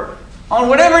stopper on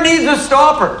whatever needs a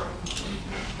stopper?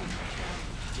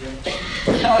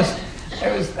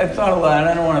 I thought a lot, and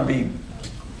I don't want to be,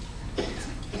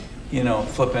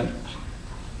 flippant,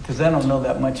 because I don't know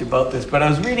that much about this, but I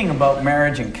was reading about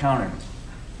marriage encounter.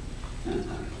 And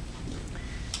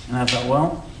I thought,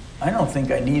 well, I don't think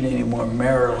I need any more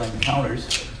marital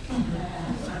encounters.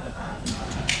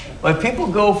 But people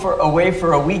go away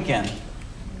for a weekend,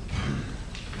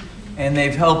 and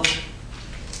they've helped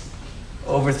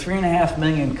over 3.5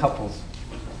 million couples.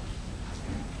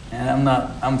 And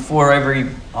I'm for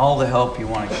all the help you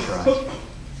want to try.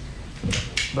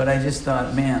 But I just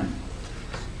thought, man,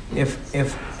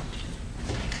 if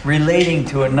relating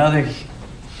to another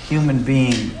human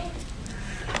being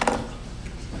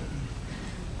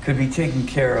could be taken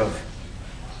care of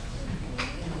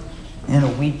in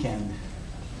a weekend,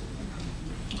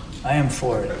 I am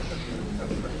for it.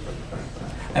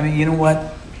 I mean, you know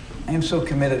what? I am so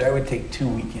committed, I would take 2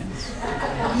 weekends.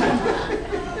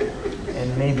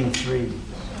 And maybe 3.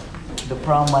 The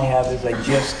problem I have is I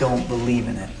just don't believe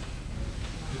in it.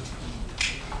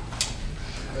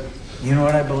 You know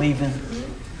what I believe in?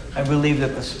 I believe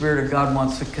that the Spirit of God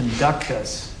wants to conduct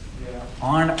us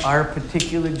on our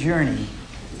particular journey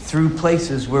through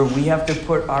places where we have to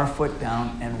put our foot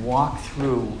down and walk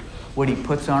through what he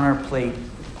puts on our plate,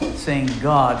 saying,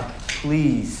 God,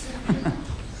 please,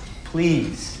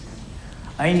 please,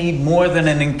 I need more than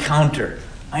an encounter.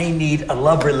 I need a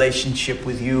love relationship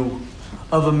with you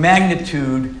of a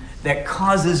magnitude that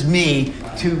causes me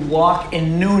to walk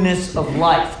in newness of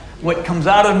life. What comes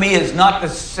out of me is not the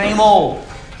same old.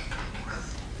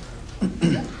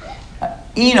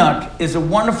 Enoch is a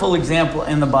wonderful example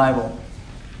in the Bible.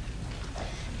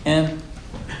 And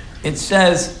it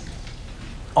says,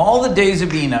 all the days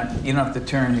of Enoch, you don't have to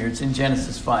turn here, it's in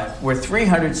Genesis 5, were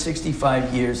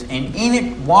 365 years. And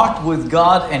Enoch walked with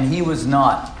God, and he was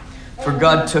not, for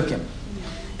God took him.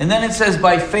 And then it says,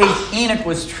 by faith Enoch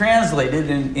was translated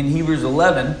in Hebrews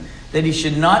 11, that he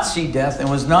should not see death, and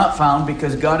was not found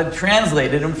because God had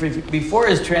translated him. Before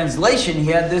his translation,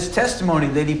 he had this testimony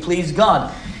that he pleased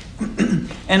God.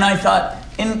 And I thought,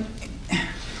 in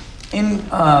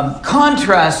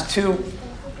contrast to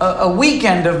a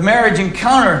weekend of marriage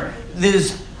encounter,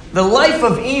 there's the life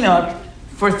of Enoch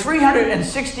for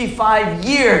 365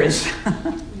 years.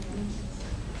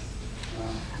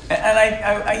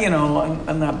 And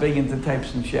I'm not big into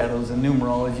types and shadows and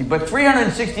numerology, but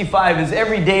 365 is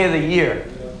every day of the year.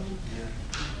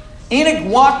 Enoch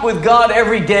walked with God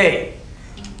every day.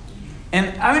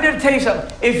 And I'm going to tell you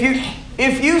something.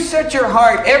 If you set your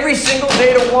heart every single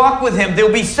day to walk with him,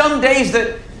 there'll be some days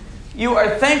that you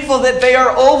are thankful that they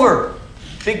are over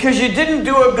because you didn't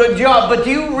do a good job. But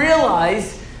do you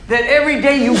realize that every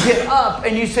day you get up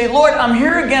and you say, Lord, I'm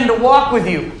here again to walk with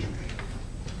you.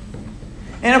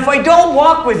 And if I don't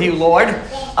walk with you, Lord,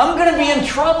 I'm going to be in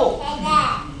trouble.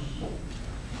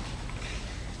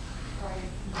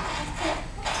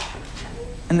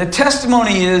 And the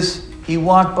testimony is he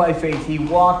walked by faith. He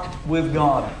walked with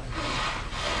God.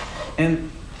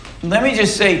 And let me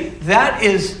just say, that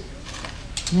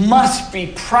must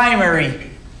be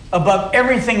primary above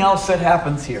everything else that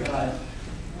happens here.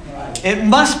 It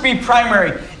must be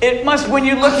primary. It must, when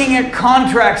you're looking at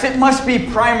contracts, it must be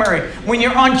primary. When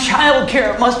you're on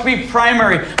childcare, it must be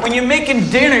primary. When you're making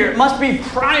dinner, it must be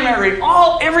primary.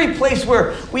 Every place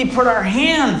where we put our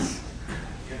hands,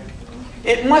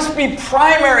 it must be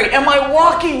primary. Am I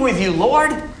walking with you,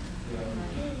 Lord?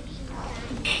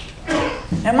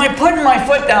 Am I putting my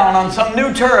foot down on some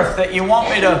new turf that you want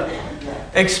me to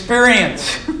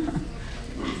experience?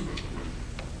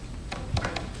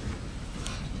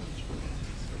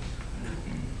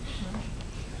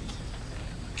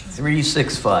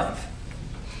 3:6-5.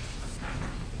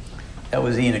 That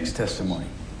was Enoch's testimony.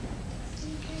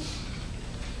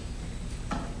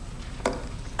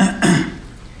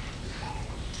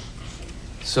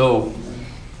 So,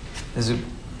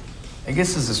 I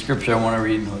guess there's a scripture I want to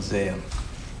read in Hosea.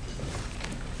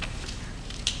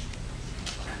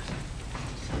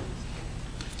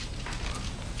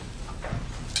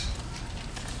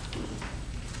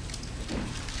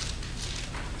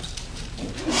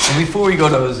 And before we go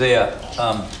to Hosea,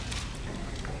 I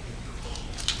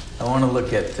want to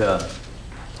look at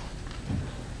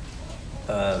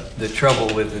the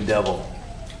trouble with the devil.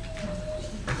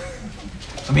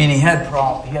 I mean, he had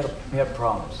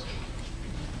problems.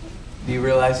 Do you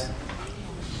realize?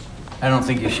 I don't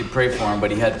think you should pray for him, but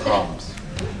he had problems.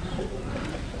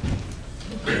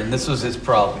 And this was his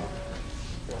problem.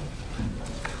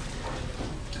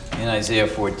 In Isaiah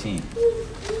 14.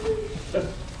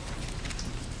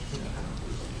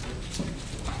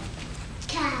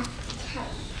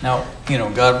 Now,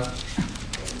 God,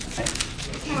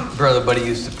 Brother Buddy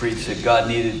used to preach that God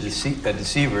needed a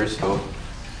deceiver, so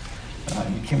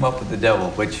he came up with the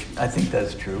devil, which I think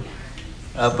that's true.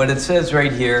 But it says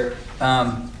right here,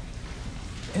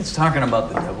 it's talking about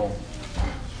the devil.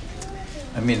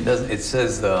 I mean, it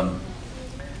says the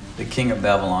king of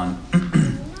Babylon.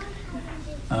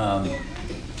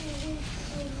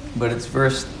 But it's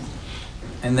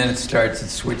and then it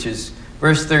switches.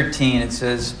 Verse 13, it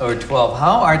says, or 12,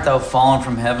 how art thou fallen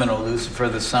from heaven, O Lucifer,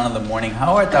 the son of the morning?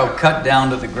 How art thou cut down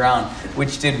to the ground,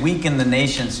 which did weaken the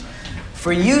nations?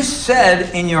 For you said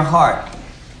in your heart,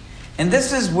 and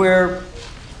this is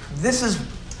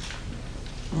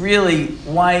really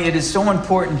why it is so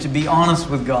important to be honest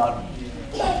with God.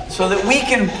 So that we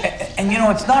can, and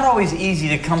it's not always easy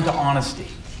to come to honesty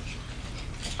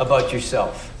about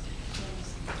yourself.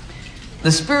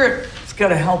 The Spirit's got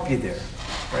to help you there,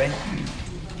 right?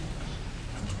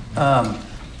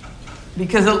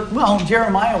 Because,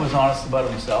 Jeremiah was honest about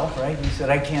himself, right? He said,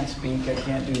 I can't speak, I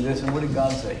can't do this. And what did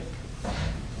God say?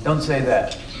 Don't say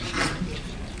that.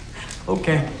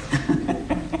 Okay.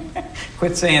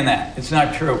 Quit saying that. It's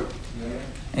not true.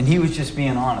 And he was just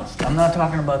being honest. I'm not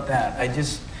talking about that. I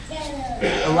just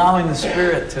allowing the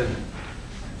Spirit to.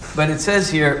 But it says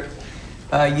here,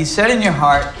 you said in your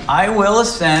heart, I will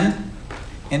ascend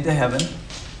into heaven.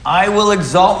 I will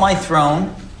exalt my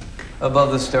throne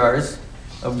above the stars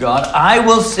of God. I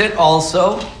will sit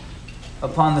also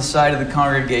upon the side of the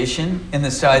congregation in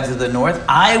the sides of the north.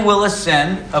 I will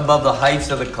ascend above the heights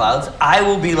of the clouds. I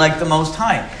will be like the Most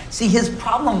High. See, his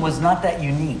problem was not that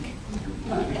unique.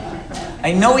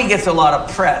 I know he gets a lot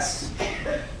of press,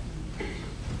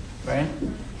 right?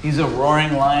 He's a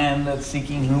roaring lion that's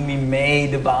seeking whom he may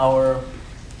devour.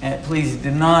 And please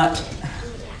do not,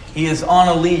 he is on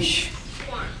a leash.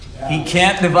 He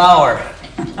can't devour.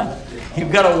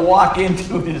 You've got to walk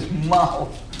into his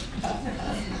mouth.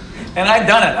 And I've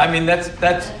done it. I mean,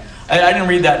 I didn't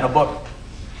read that in a book.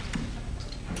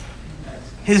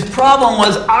 His problem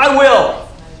was, I will.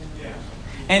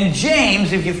 And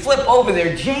James, if you flip over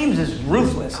there, James is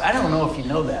ruthless. I don't know if you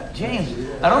know that. James,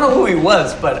 I don't know who he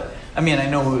was, but, I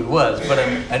know who he was, but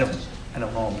I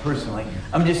don't know him personally.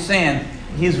 I'm just saying,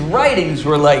 his writings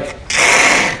were like,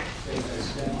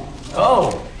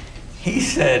 oh, he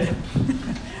said,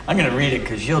 I'm going to read it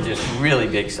because you'll just really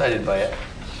be excited by it.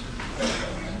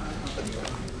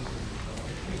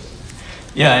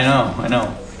 Yeah, I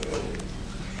know.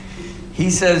 He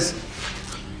says,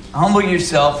 humble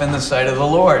yourself in the sight of the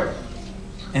Lord,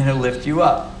 and he'll lift you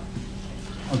up.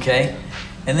 Okay?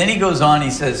 And then he goes on, he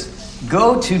says,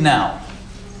 go to now,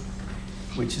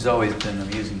 which has always been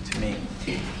amusing to me.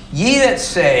 Ye that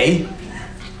say,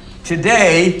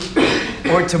 today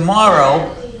or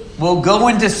tomorrow we'll go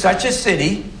into such a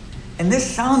city, and this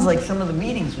sounds like some of the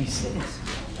meetings we sit in.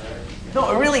 No,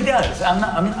 it really does.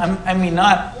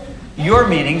 Not your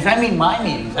meetings. I mean my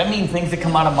meetings. I mean things that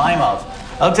come out of my mouth.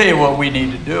 I'll tell you what we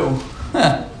need to do.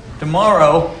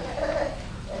 Tomorrow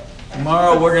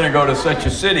we're going to go to such a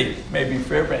city, maybe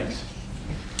Fairbanks.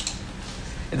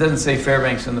 It doesn't say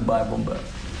Fairbanks in the Bible, but.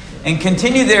 And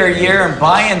continue there a year and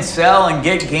buy and sell and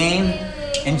get gain.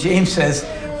 And James says,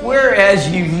 whereas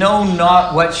you know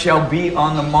not what shall be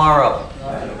on the morrow.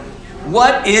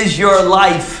 What is your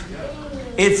life?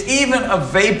 It's even a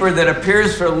vapor that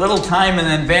appears for a little time and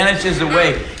then vanishes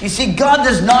away. You see, God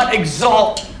does not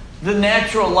exalt the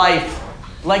natural life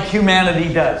like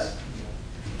humanity does.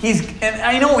 And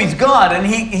I know He's God, and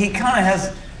He kind of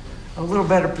has a little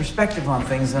better perspective on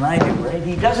things than I do, right?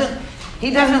 He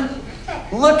doesn't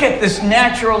look at this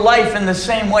natural life in the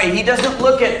same way. He doesn't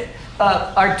look at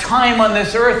our time on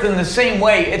this earth in the same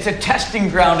way. It's a testing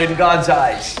ground in God's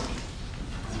eyes.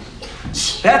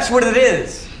 That's what it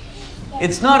is.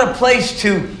 It's not a place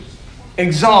to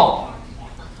exalt.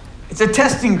 It's a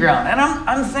testing ground. And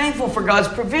I'm thankful for God's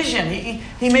provision.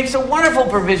 He makes a wonderful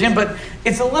provision, but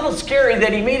it's a little scary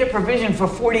that He made a provision for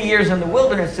 40 years in the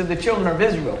wilderness to the children of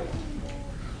Israel.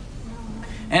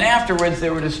 And afterwards they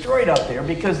were destroyed out there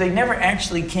because they never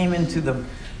actually came into the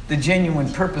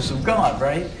genuine purpose of God,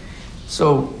 right?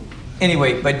 So,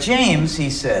 anyway, but James, he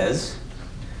says,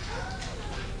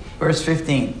 verse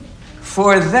 15,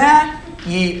 for that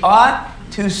ye ought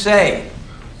to say,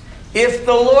 if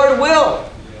the Lord will,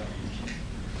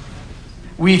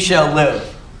 we shall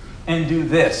live and do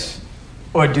this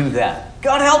or do that.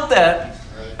 God help that.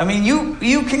 I mean,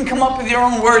 you can come up with your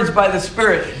own words by the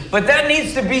Spirit, but that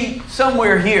needs to be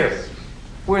somewhere here,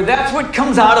 where that's what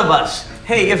comes out of us.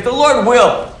 Hey, if the Lord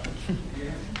will,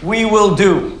 we will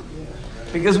do.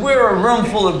 Because we're a room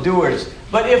full of doers.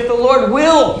 But if the Lord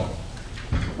will,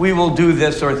 we will do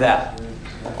this or that.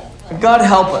 God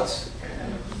help us.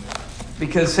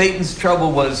 Because Satan's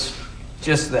trouble was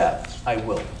just that. I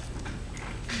will.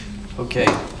 Okay,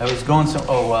 I was going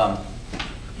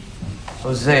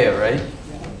Hosea, right?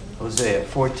 Hosea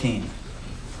 14.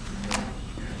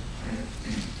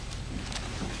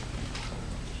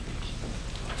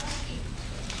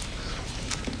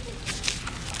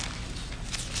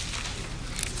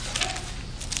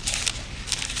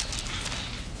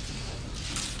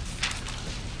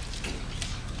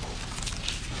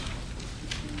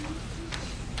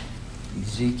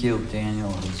 Ezekiel, Daniel,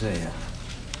 Hosea.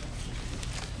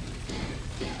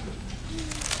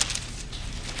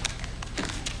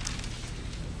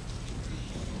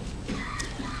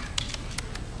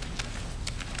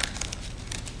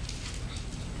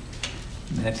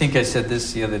 And I think I said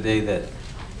this the other day that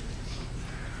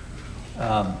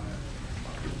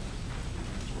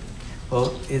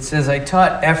it says, I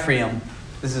taught Ephraim,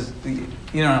 this is, you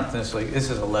don't have to necessarily, this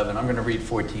is 11, I'm going to read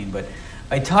 14, but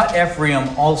I taught Ephraim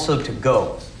also to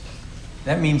go.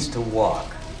 That means to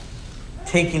walk,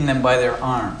 taking them by their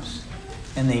arms,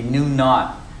 and they knew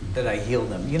not that I healed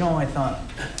them. You know, I thought,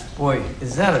 boy,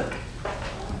 is that an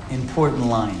important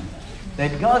line?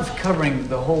 That God's covering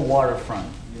the whole waterfront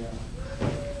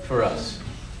for us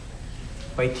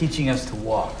by teaching us to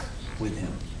walk with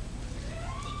Him.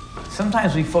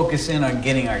 Sometimes we focus in on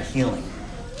getting our healing,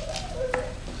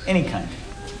 any kind.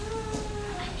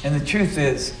 And the truth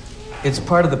is, it's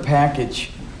part of the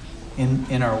package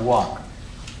in our walk.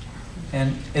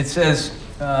 And it says,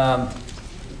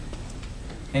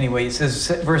 it says,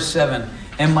 verse 7,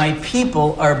 and my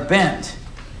people are bent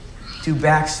to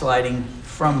backsliding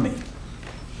from me.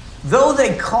 Though they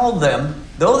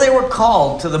were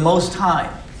called to the Most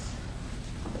High.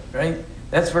 Right?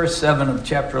 That's verse 7 of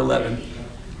chapter 11.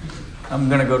 I'm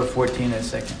going to go to 14 in a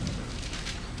second.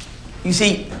 You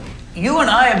see, you and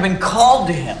I have been called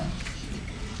to Him.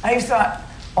 I thought,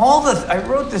 I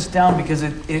wrote this down because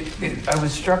I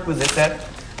was struck with it, that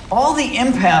all the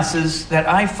impasses that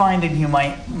I find in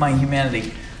my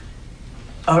humanity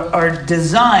are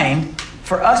designed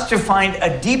for us to find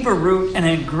a deeper root and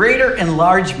a greater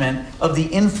enlargement of the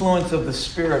influence of the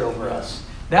Spirit over us.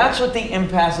 That's what the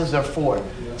impasses are for.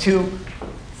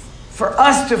 For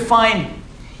us to find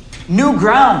new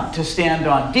ground to stand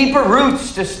on, deeper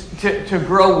roots to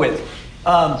grow with.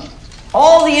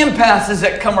 All the impasses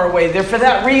that come our way, they're for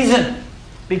that reason.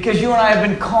 Because you and I have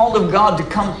been called of God to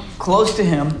come close to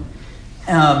Him.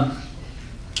 And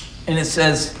it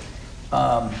says,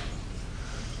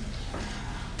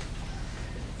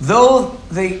 though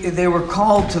they were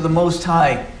called to the Most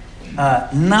High,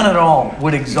 none at all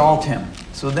would exalt Him.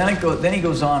 So then he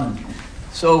goes on.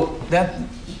 So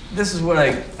this is what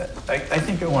I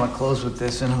think I want to close with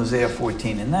this in Hosea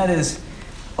 14. And that is,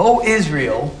 O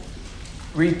Israel,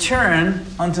 return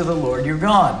unto the Lord your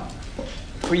God.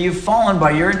 For you've fallen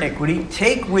by your iniquity.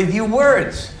 Take with you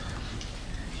words,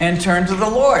 and turn to the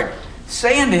Lord.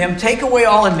 Say unto Him, take away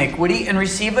all iniquity, and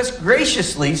receive us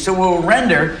graciously, so we'll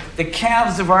render the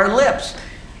calves of our lips.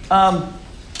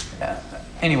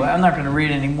 Anyway, I'm not going to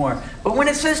read anymore. But when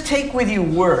it says take with you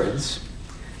words,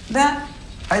 that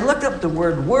I looked up the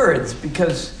word words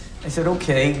because I said,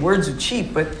 okay, words are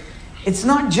cheap, but it's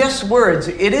not just words.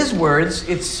 It is words.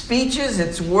 It's speeches.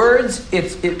 It's words.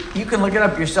 You can look it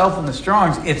up yourself in the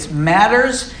Strongs. It's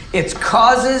matters. It's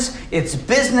causes. It's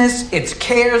business. It's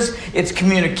cares. It's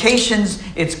communications.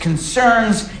 It's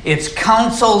concerns. It's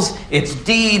counsels. It's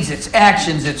deeds. It's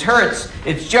actions. It's hurts.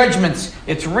 It's judgments.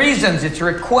 It's reasons. It's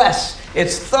requests.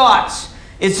 It's thoughts.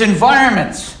 It's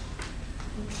environments.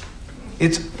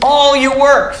 It's all your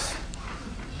works.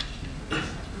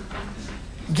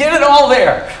 Get it all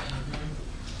there.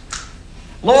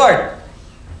 Lord,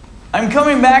 I'm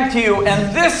coming back to you,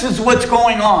 and this is what's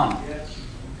going on.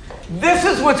 This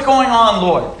is what's going on,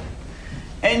 Lord.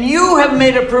 And you have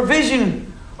made a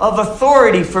provision of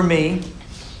authority for me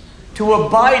to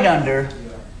abide under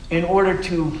in order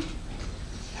to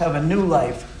have a new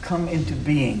life come into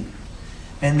being.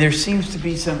 And there seems to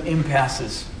be some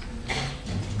impasses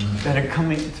that are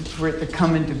coming for it to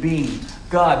come into being.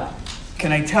 God,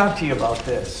 can I talk to you about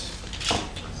this?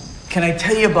 Can I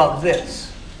tell you about this?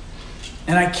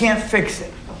 And I can't fix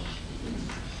it.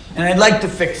 And I'd like to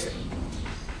fix it.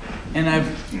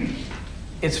 And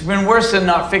it's been worse than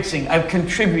not fixing. I've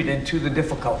contributed to the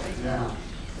difficulty. Yeah,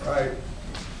 right.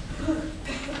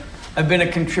 I've been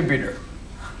a contributor.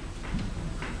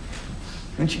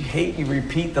 Don't you hate you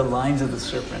repeat the lines of the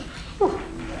serpent? Whew.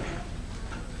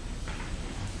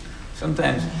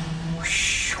 Sometimes,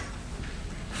 whoosh,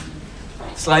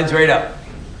 slides right up.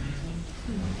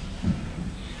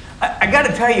 I got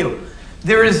to tell you,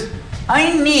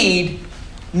 I need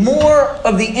more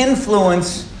of the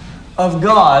influence of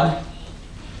God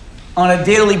on a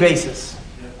daily basis.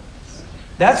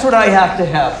 That's what I have to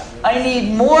have. I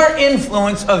need more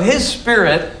influence of His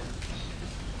Spirit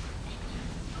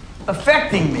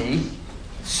affecting me,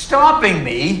 stopping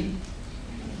me,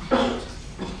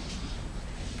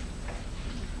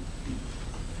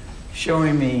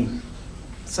 showing me,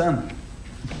 son,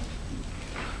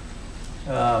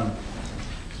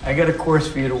 I got a course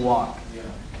for you to walk.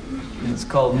 And it's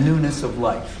called newness of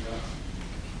life.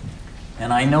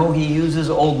 And I know He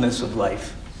uses oldness of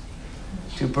life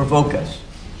to provoke us.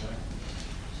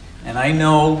 And I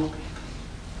know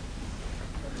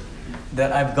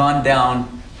that I've gone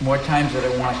down more times than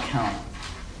I want to count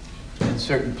in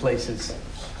certain places.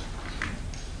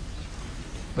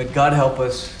 But God help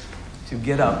us to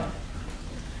get up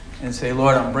and say,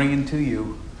 Lord, I'm bringing to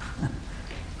you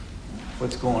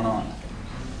what's going on.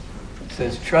 It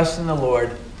says, trust in the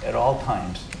Lord at all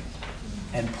times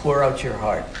and pour out your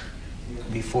heart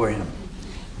before Him.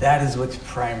 That is what's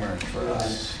primary for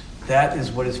us. That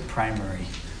is what is primary.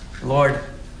 Lord,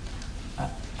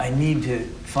 I need to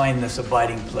find this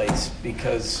abiding place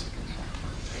because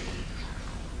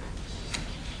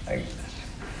I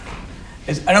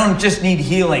don't just need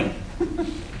healing.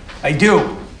 I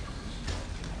do.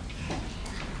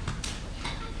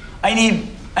 I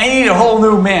need a whole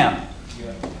new man.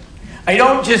 I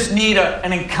don't just need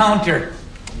an encounter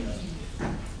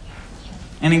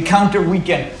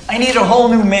weekend. I need a whole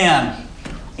new man.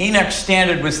 Enoch's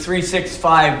standard was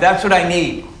 365. That's what I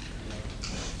need.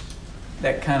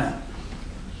 That kind of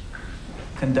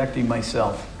conducting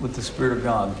myself with the Spirit of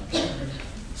God.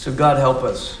 So God help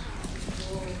us.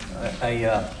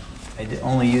 I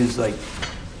only used like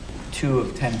 2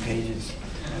 of 10 pages.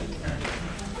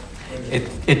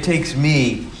 It takes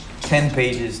me 10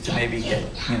 pages to maybe get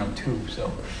 2.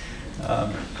 So,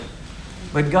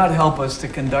 but God help us to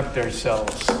conduct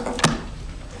ourselves.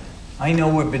 I know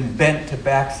we've been bent to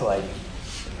backsliding.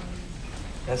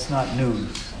 That's not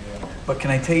news. But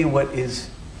can I tell you what is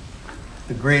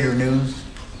the greater news?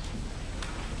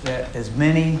 That as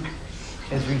many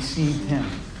as received Him,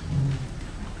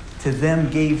 to them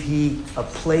gave He a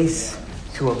place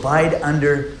to abide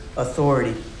under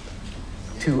authority,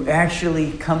 to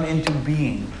actually come into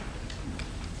being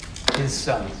His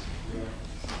sons.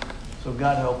 So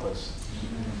God help us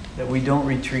that we don't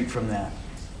retreat from that,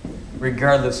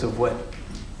 regardless of what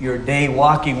your day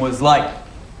walking was like.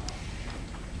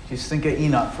 Just think of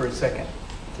Enoch for a second.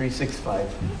 365.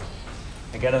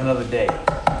 I got another day.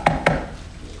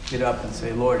 Get up and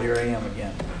say, Lord, here I am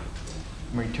again.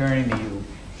 I'm returning to you.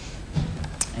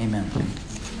 Amen.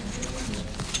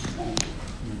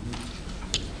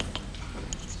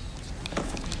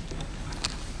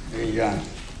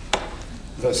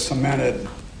 The cemented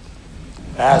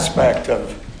aspect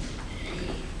of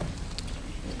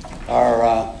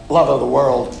our love of the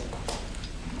world.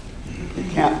 You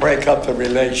can't break up the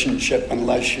relationship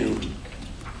unless you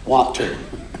want to.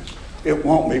 It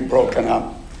won't be broken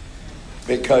up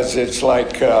because it's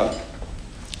like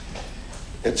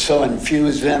it's so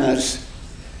infused in us.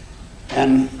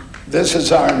 And this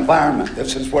is our environment.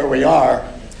 This is where we are.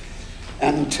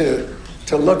 and to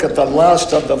look at the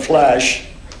lust of the flesh,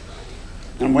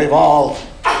 and we've all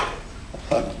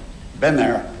been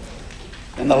there,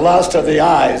 and the lust of the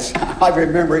eyes. I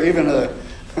remember even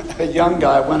a young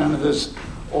guy went into this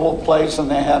old place, and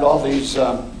they had all these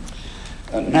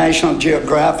National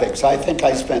Geographics. I think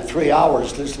I spent 3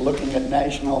 hours just looking at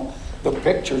the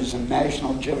pictures in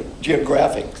National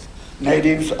Geographics,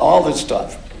 natives, all this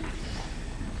stuff.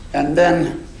 And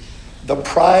then the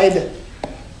pride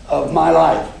of my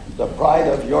life, the pride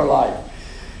of your life,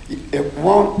 you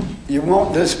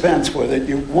won't dispense with it.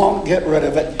 You won't get rid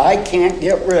of it. I can't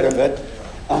get rid of it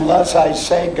unless I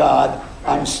say, God,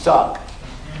 I'm stuck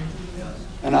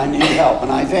and I need help.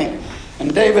 And I think,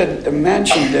 and David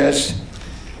mentioned this,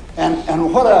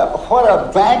 and what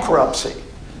a bankruptcy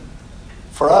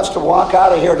for us to walk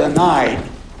out of here tonight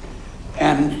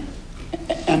and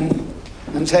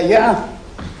say, yeah,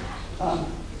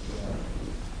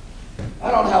 I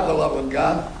don't have the love of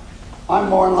God. I'm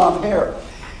more in love here.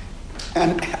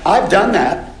 And I've done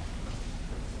that.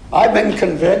 I've been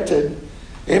convicted,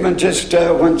 even just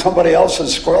when somebody else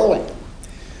is scrolling.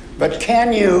 But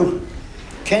can you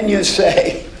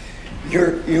say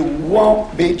you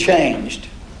won't be changed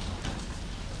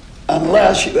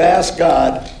unless you ask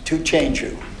God to change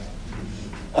you?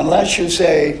 Unless you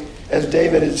say, as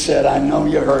David had said, I know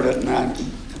you heard it, and I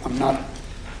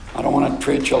don't want to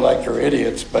treat you like you're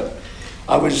idiots, but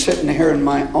I was sitting here in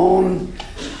my own,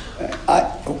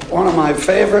 one of my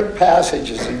favorite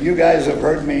passages, and you guys have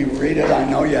heard me read it, I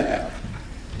know you have.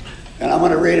 And I'm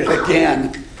going to read it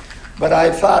again, but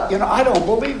I thought, I don't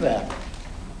believe that.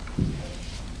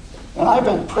 And I've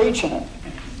been preaching it.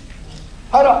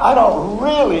 I don't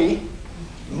really,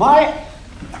 my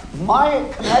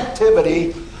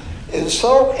connectivity is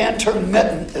so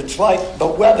intermittent, it's like the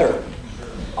weather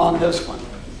on this one.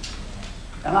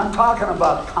 And I'm talking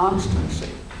about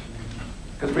constancy,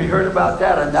 because we heard about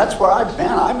that, and that's where I've been.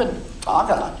 I've been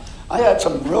talking. I had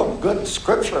some real good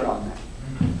scripture on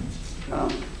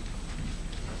that.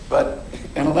 But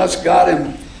unless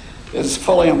God is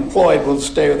fully employed, we'll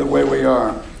stay the way we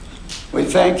are. We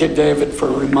thank you, David, for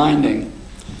reminding,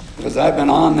 because I've been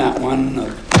on that one,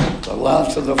 the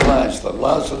lust of the flesh, the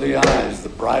lust of the eyes, the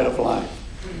pride of life.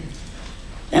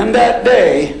 And that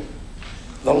day,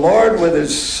 the Lord with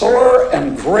his sore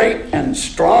and great and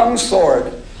strong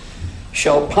sword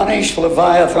shall punish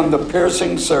Leviathan, the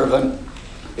piercing serpent,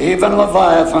 even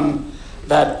Leviathan,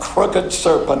 that crooked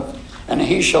serpent, and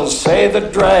he shall say the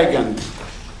dragon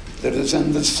that is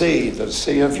in the sea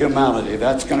of humanity.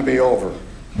 That's going to be over.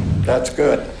 That's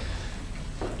good.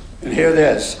 And hear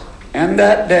this. And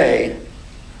that day,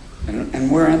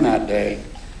 and we're in that day,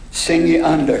 sing ye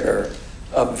unto her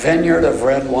a vineyard of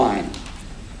red wine.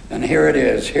 And here it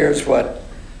is. Here's what,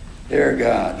 dear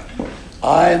God,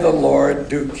 I, the Lord,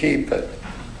 do keep it.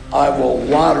 I will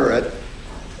water it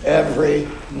every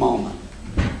moment.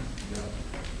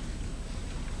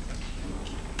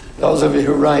 Those of you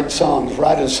who write songs,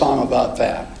 write a song about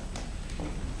that.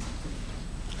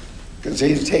 Because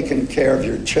he's taking care of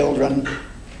your children.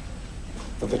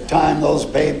 For the time those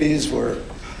babies were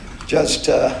just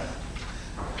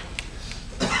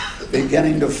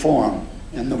beginning to form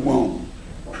in the womb,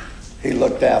 he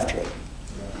looked after it.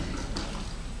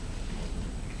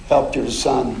 Helped your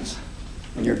sons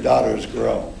and your daughters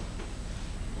grow.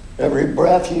 Every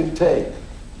breath you take.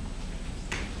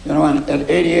 At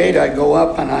 88, I go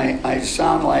up and I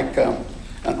sound like an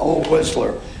old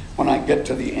whistler when I get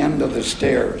to the end of the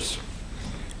stairs.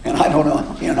 And I don't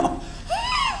know,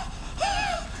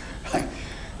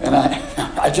 and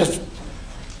I just,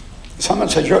 someone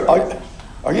said,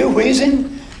 are you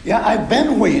wheezing? Yeah, I've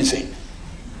been wheezing.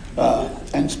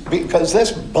 And because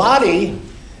this body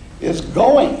is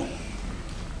going,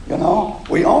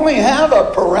 we only have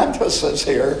a parenthesis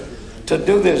here to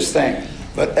do this thing,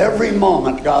 but every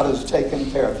moment God is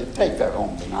taking care of you. Take that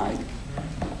home tonight.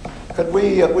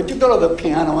 Would you go to the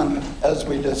piano, and as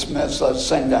we dismiss, let's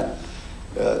sing that,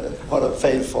 what a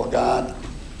faithful God,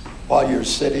 while you're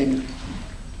sitting.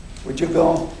 Would you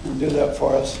go and do that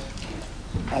for us?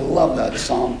 I love that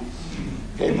song.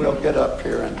 Gabriel, get up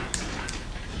here and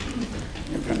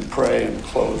you can pray and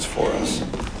close for us.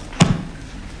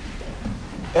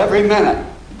 Every minute,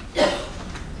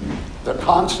 the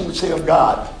constancy of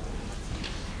God.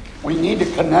 We need to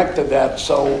connect to that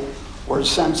so we're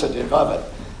sensitive of it.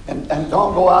 And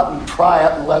don't go out and try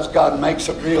it unless God makes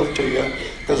it real to you,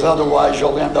 because otherwise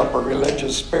you'll end up a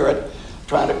religious spirit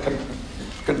trying to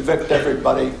convict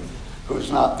everybody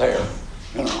who's not there.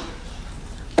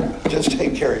 Just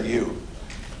take care of you.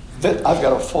 I've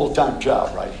got a full-time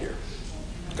job right here.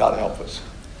 God help us.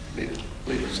 Lead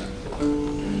us in.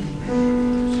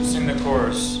 sing the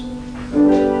chorus.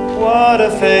 What a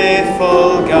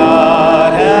faithful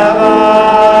God have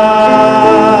I.